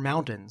or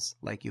mountains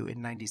like you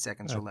in 90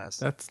 seconds or less.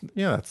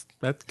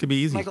 That could be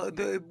easy. Michael,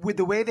 with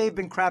the way they've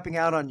been crapping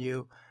out on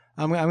you,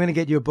 I'm going to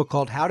get you a book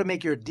called How to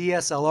Make Your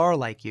DSLR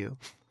Like You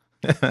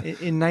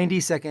in 90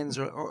 seconds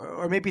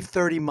or maybe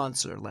 30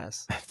 months or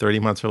less. 30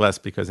 months or less,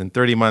 because in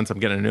 30 months, I'm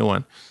getting a new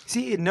one.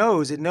 See, it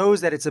knows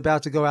that it's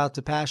about to go out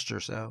to pasture.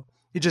 So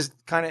it just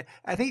I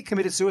think it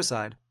committed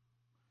suicide.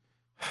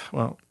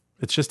 Well,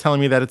 it's just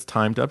telling me that it's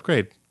time to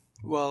upgrade.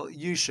 Well,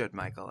 you should,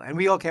 Michael. And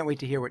we all can't wait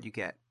to hear what you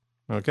get.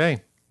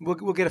 Okay.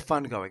 We'll get a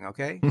fund going,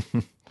 okay?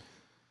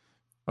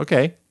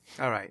 Okay.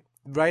 All right.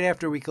 Right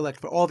after we collect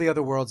for all the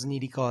other world's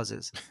needy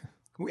causes.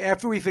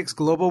 After we fix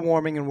global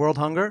warming and world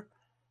hunger,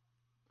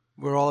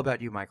 we're all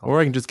about you, Michael.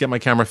 Or I can just get my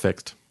camera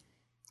fixed.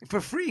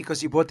 For free,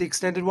 because you bought the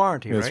extended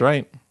warranty, That's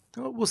right.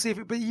 Well, we'll see.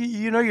 But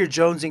you're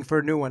jonesing for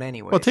a new one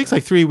anyway. Well, it takes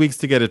like 3 weeks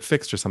to get it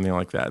fixed or something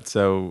like that.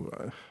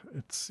 So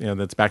it's,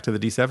 that's back to the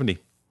D70.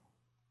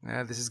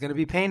 This is going to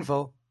be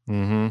painful.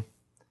 Mm-hmm.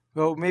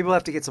 Well, maybe we'll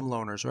have to get some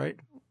loaners, right?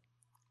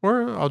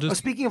 Or I'll just...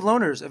 speaking of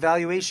loaners,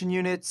 evaluation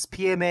units,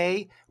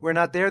 PMA, we're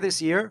not there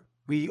this year.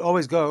 We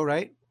always go,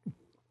 right?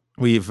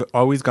 We've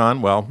always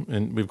gone,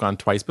 and we've gone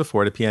twice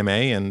before to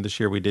PMA, and this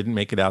year we didn't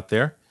make it out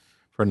there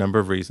for a number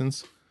of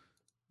reasons.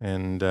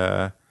 And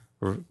I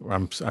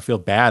feel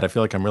bad. I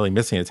feel like I'm really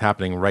missing it. It's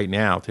happening right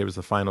now. Today was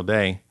the final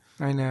day.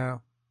 I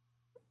know.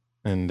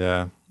 And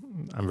I'm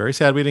very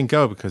sad we didn't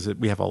go, because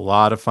we have a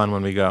lot of fun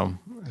when we go.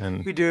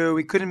 And we do.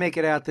 We couldn't make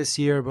it out this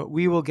year, but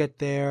we will get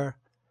there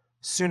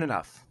soon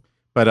enough.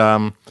 But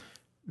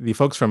the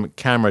folks from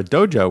Camera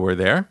Dojo were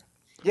there.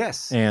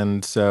 Yes.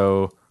 And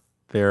so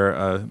they're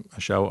a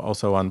show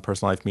also on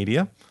Personal Life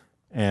Media.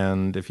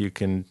 And if you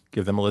can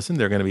give them a listen,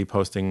 they're going to be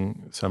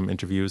posting some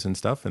interviews and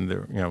stuff, and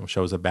their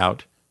shows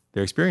about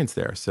their experience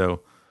there.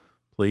 So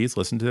please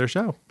listen to their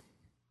show.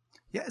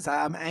 Yes,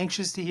 I'm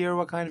anxious to hear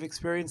what kind of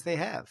experience they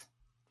have.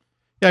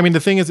 Yeah, I mean,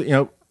 the thing is,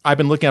 I've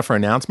been looking out for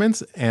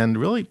announcements, and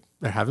really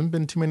there haven't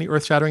been too many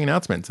earth-shattering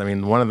announcements. I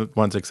mean, one of the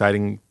ones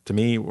exciting to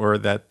me were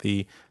that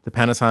the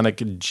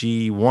Panasonic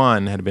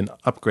G1 had been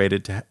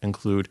upgraded to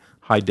include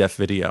high-def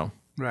video.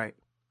 Right.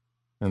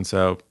 And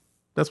so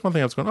that's one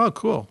thing I was going, oh,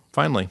 cool,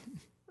 finally.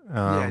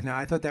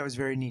 I thought that was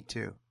very neat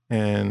too.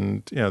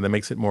 And, that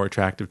makes it more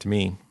attractive to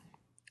me.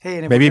 Hey,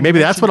 and maybe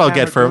that's what I'll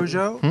get for...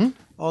 Dojo,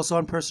 also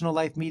on Personal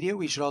Life Media,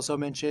 we should also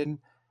mention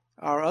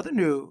our other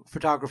new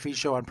photography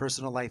show on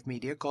Personal Life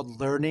Media called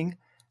Learning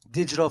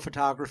Digital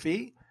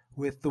Photography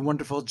with the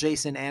wonderful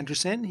Jason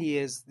Anderson. He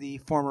is the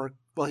former,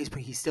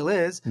 he still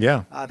is,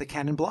 the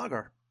Canon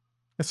blogger.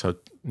 So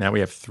now we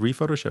have 3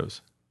 photo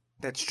shows.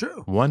 That's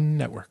true. One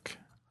network.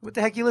 What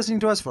the heck are you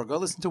listening to us for? Go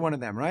listen to one of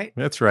them, right?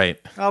 That's right.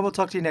 We'll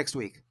talk to you next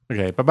week.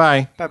 Okay,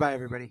 bye-bye. Bye-bye,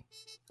 everybody.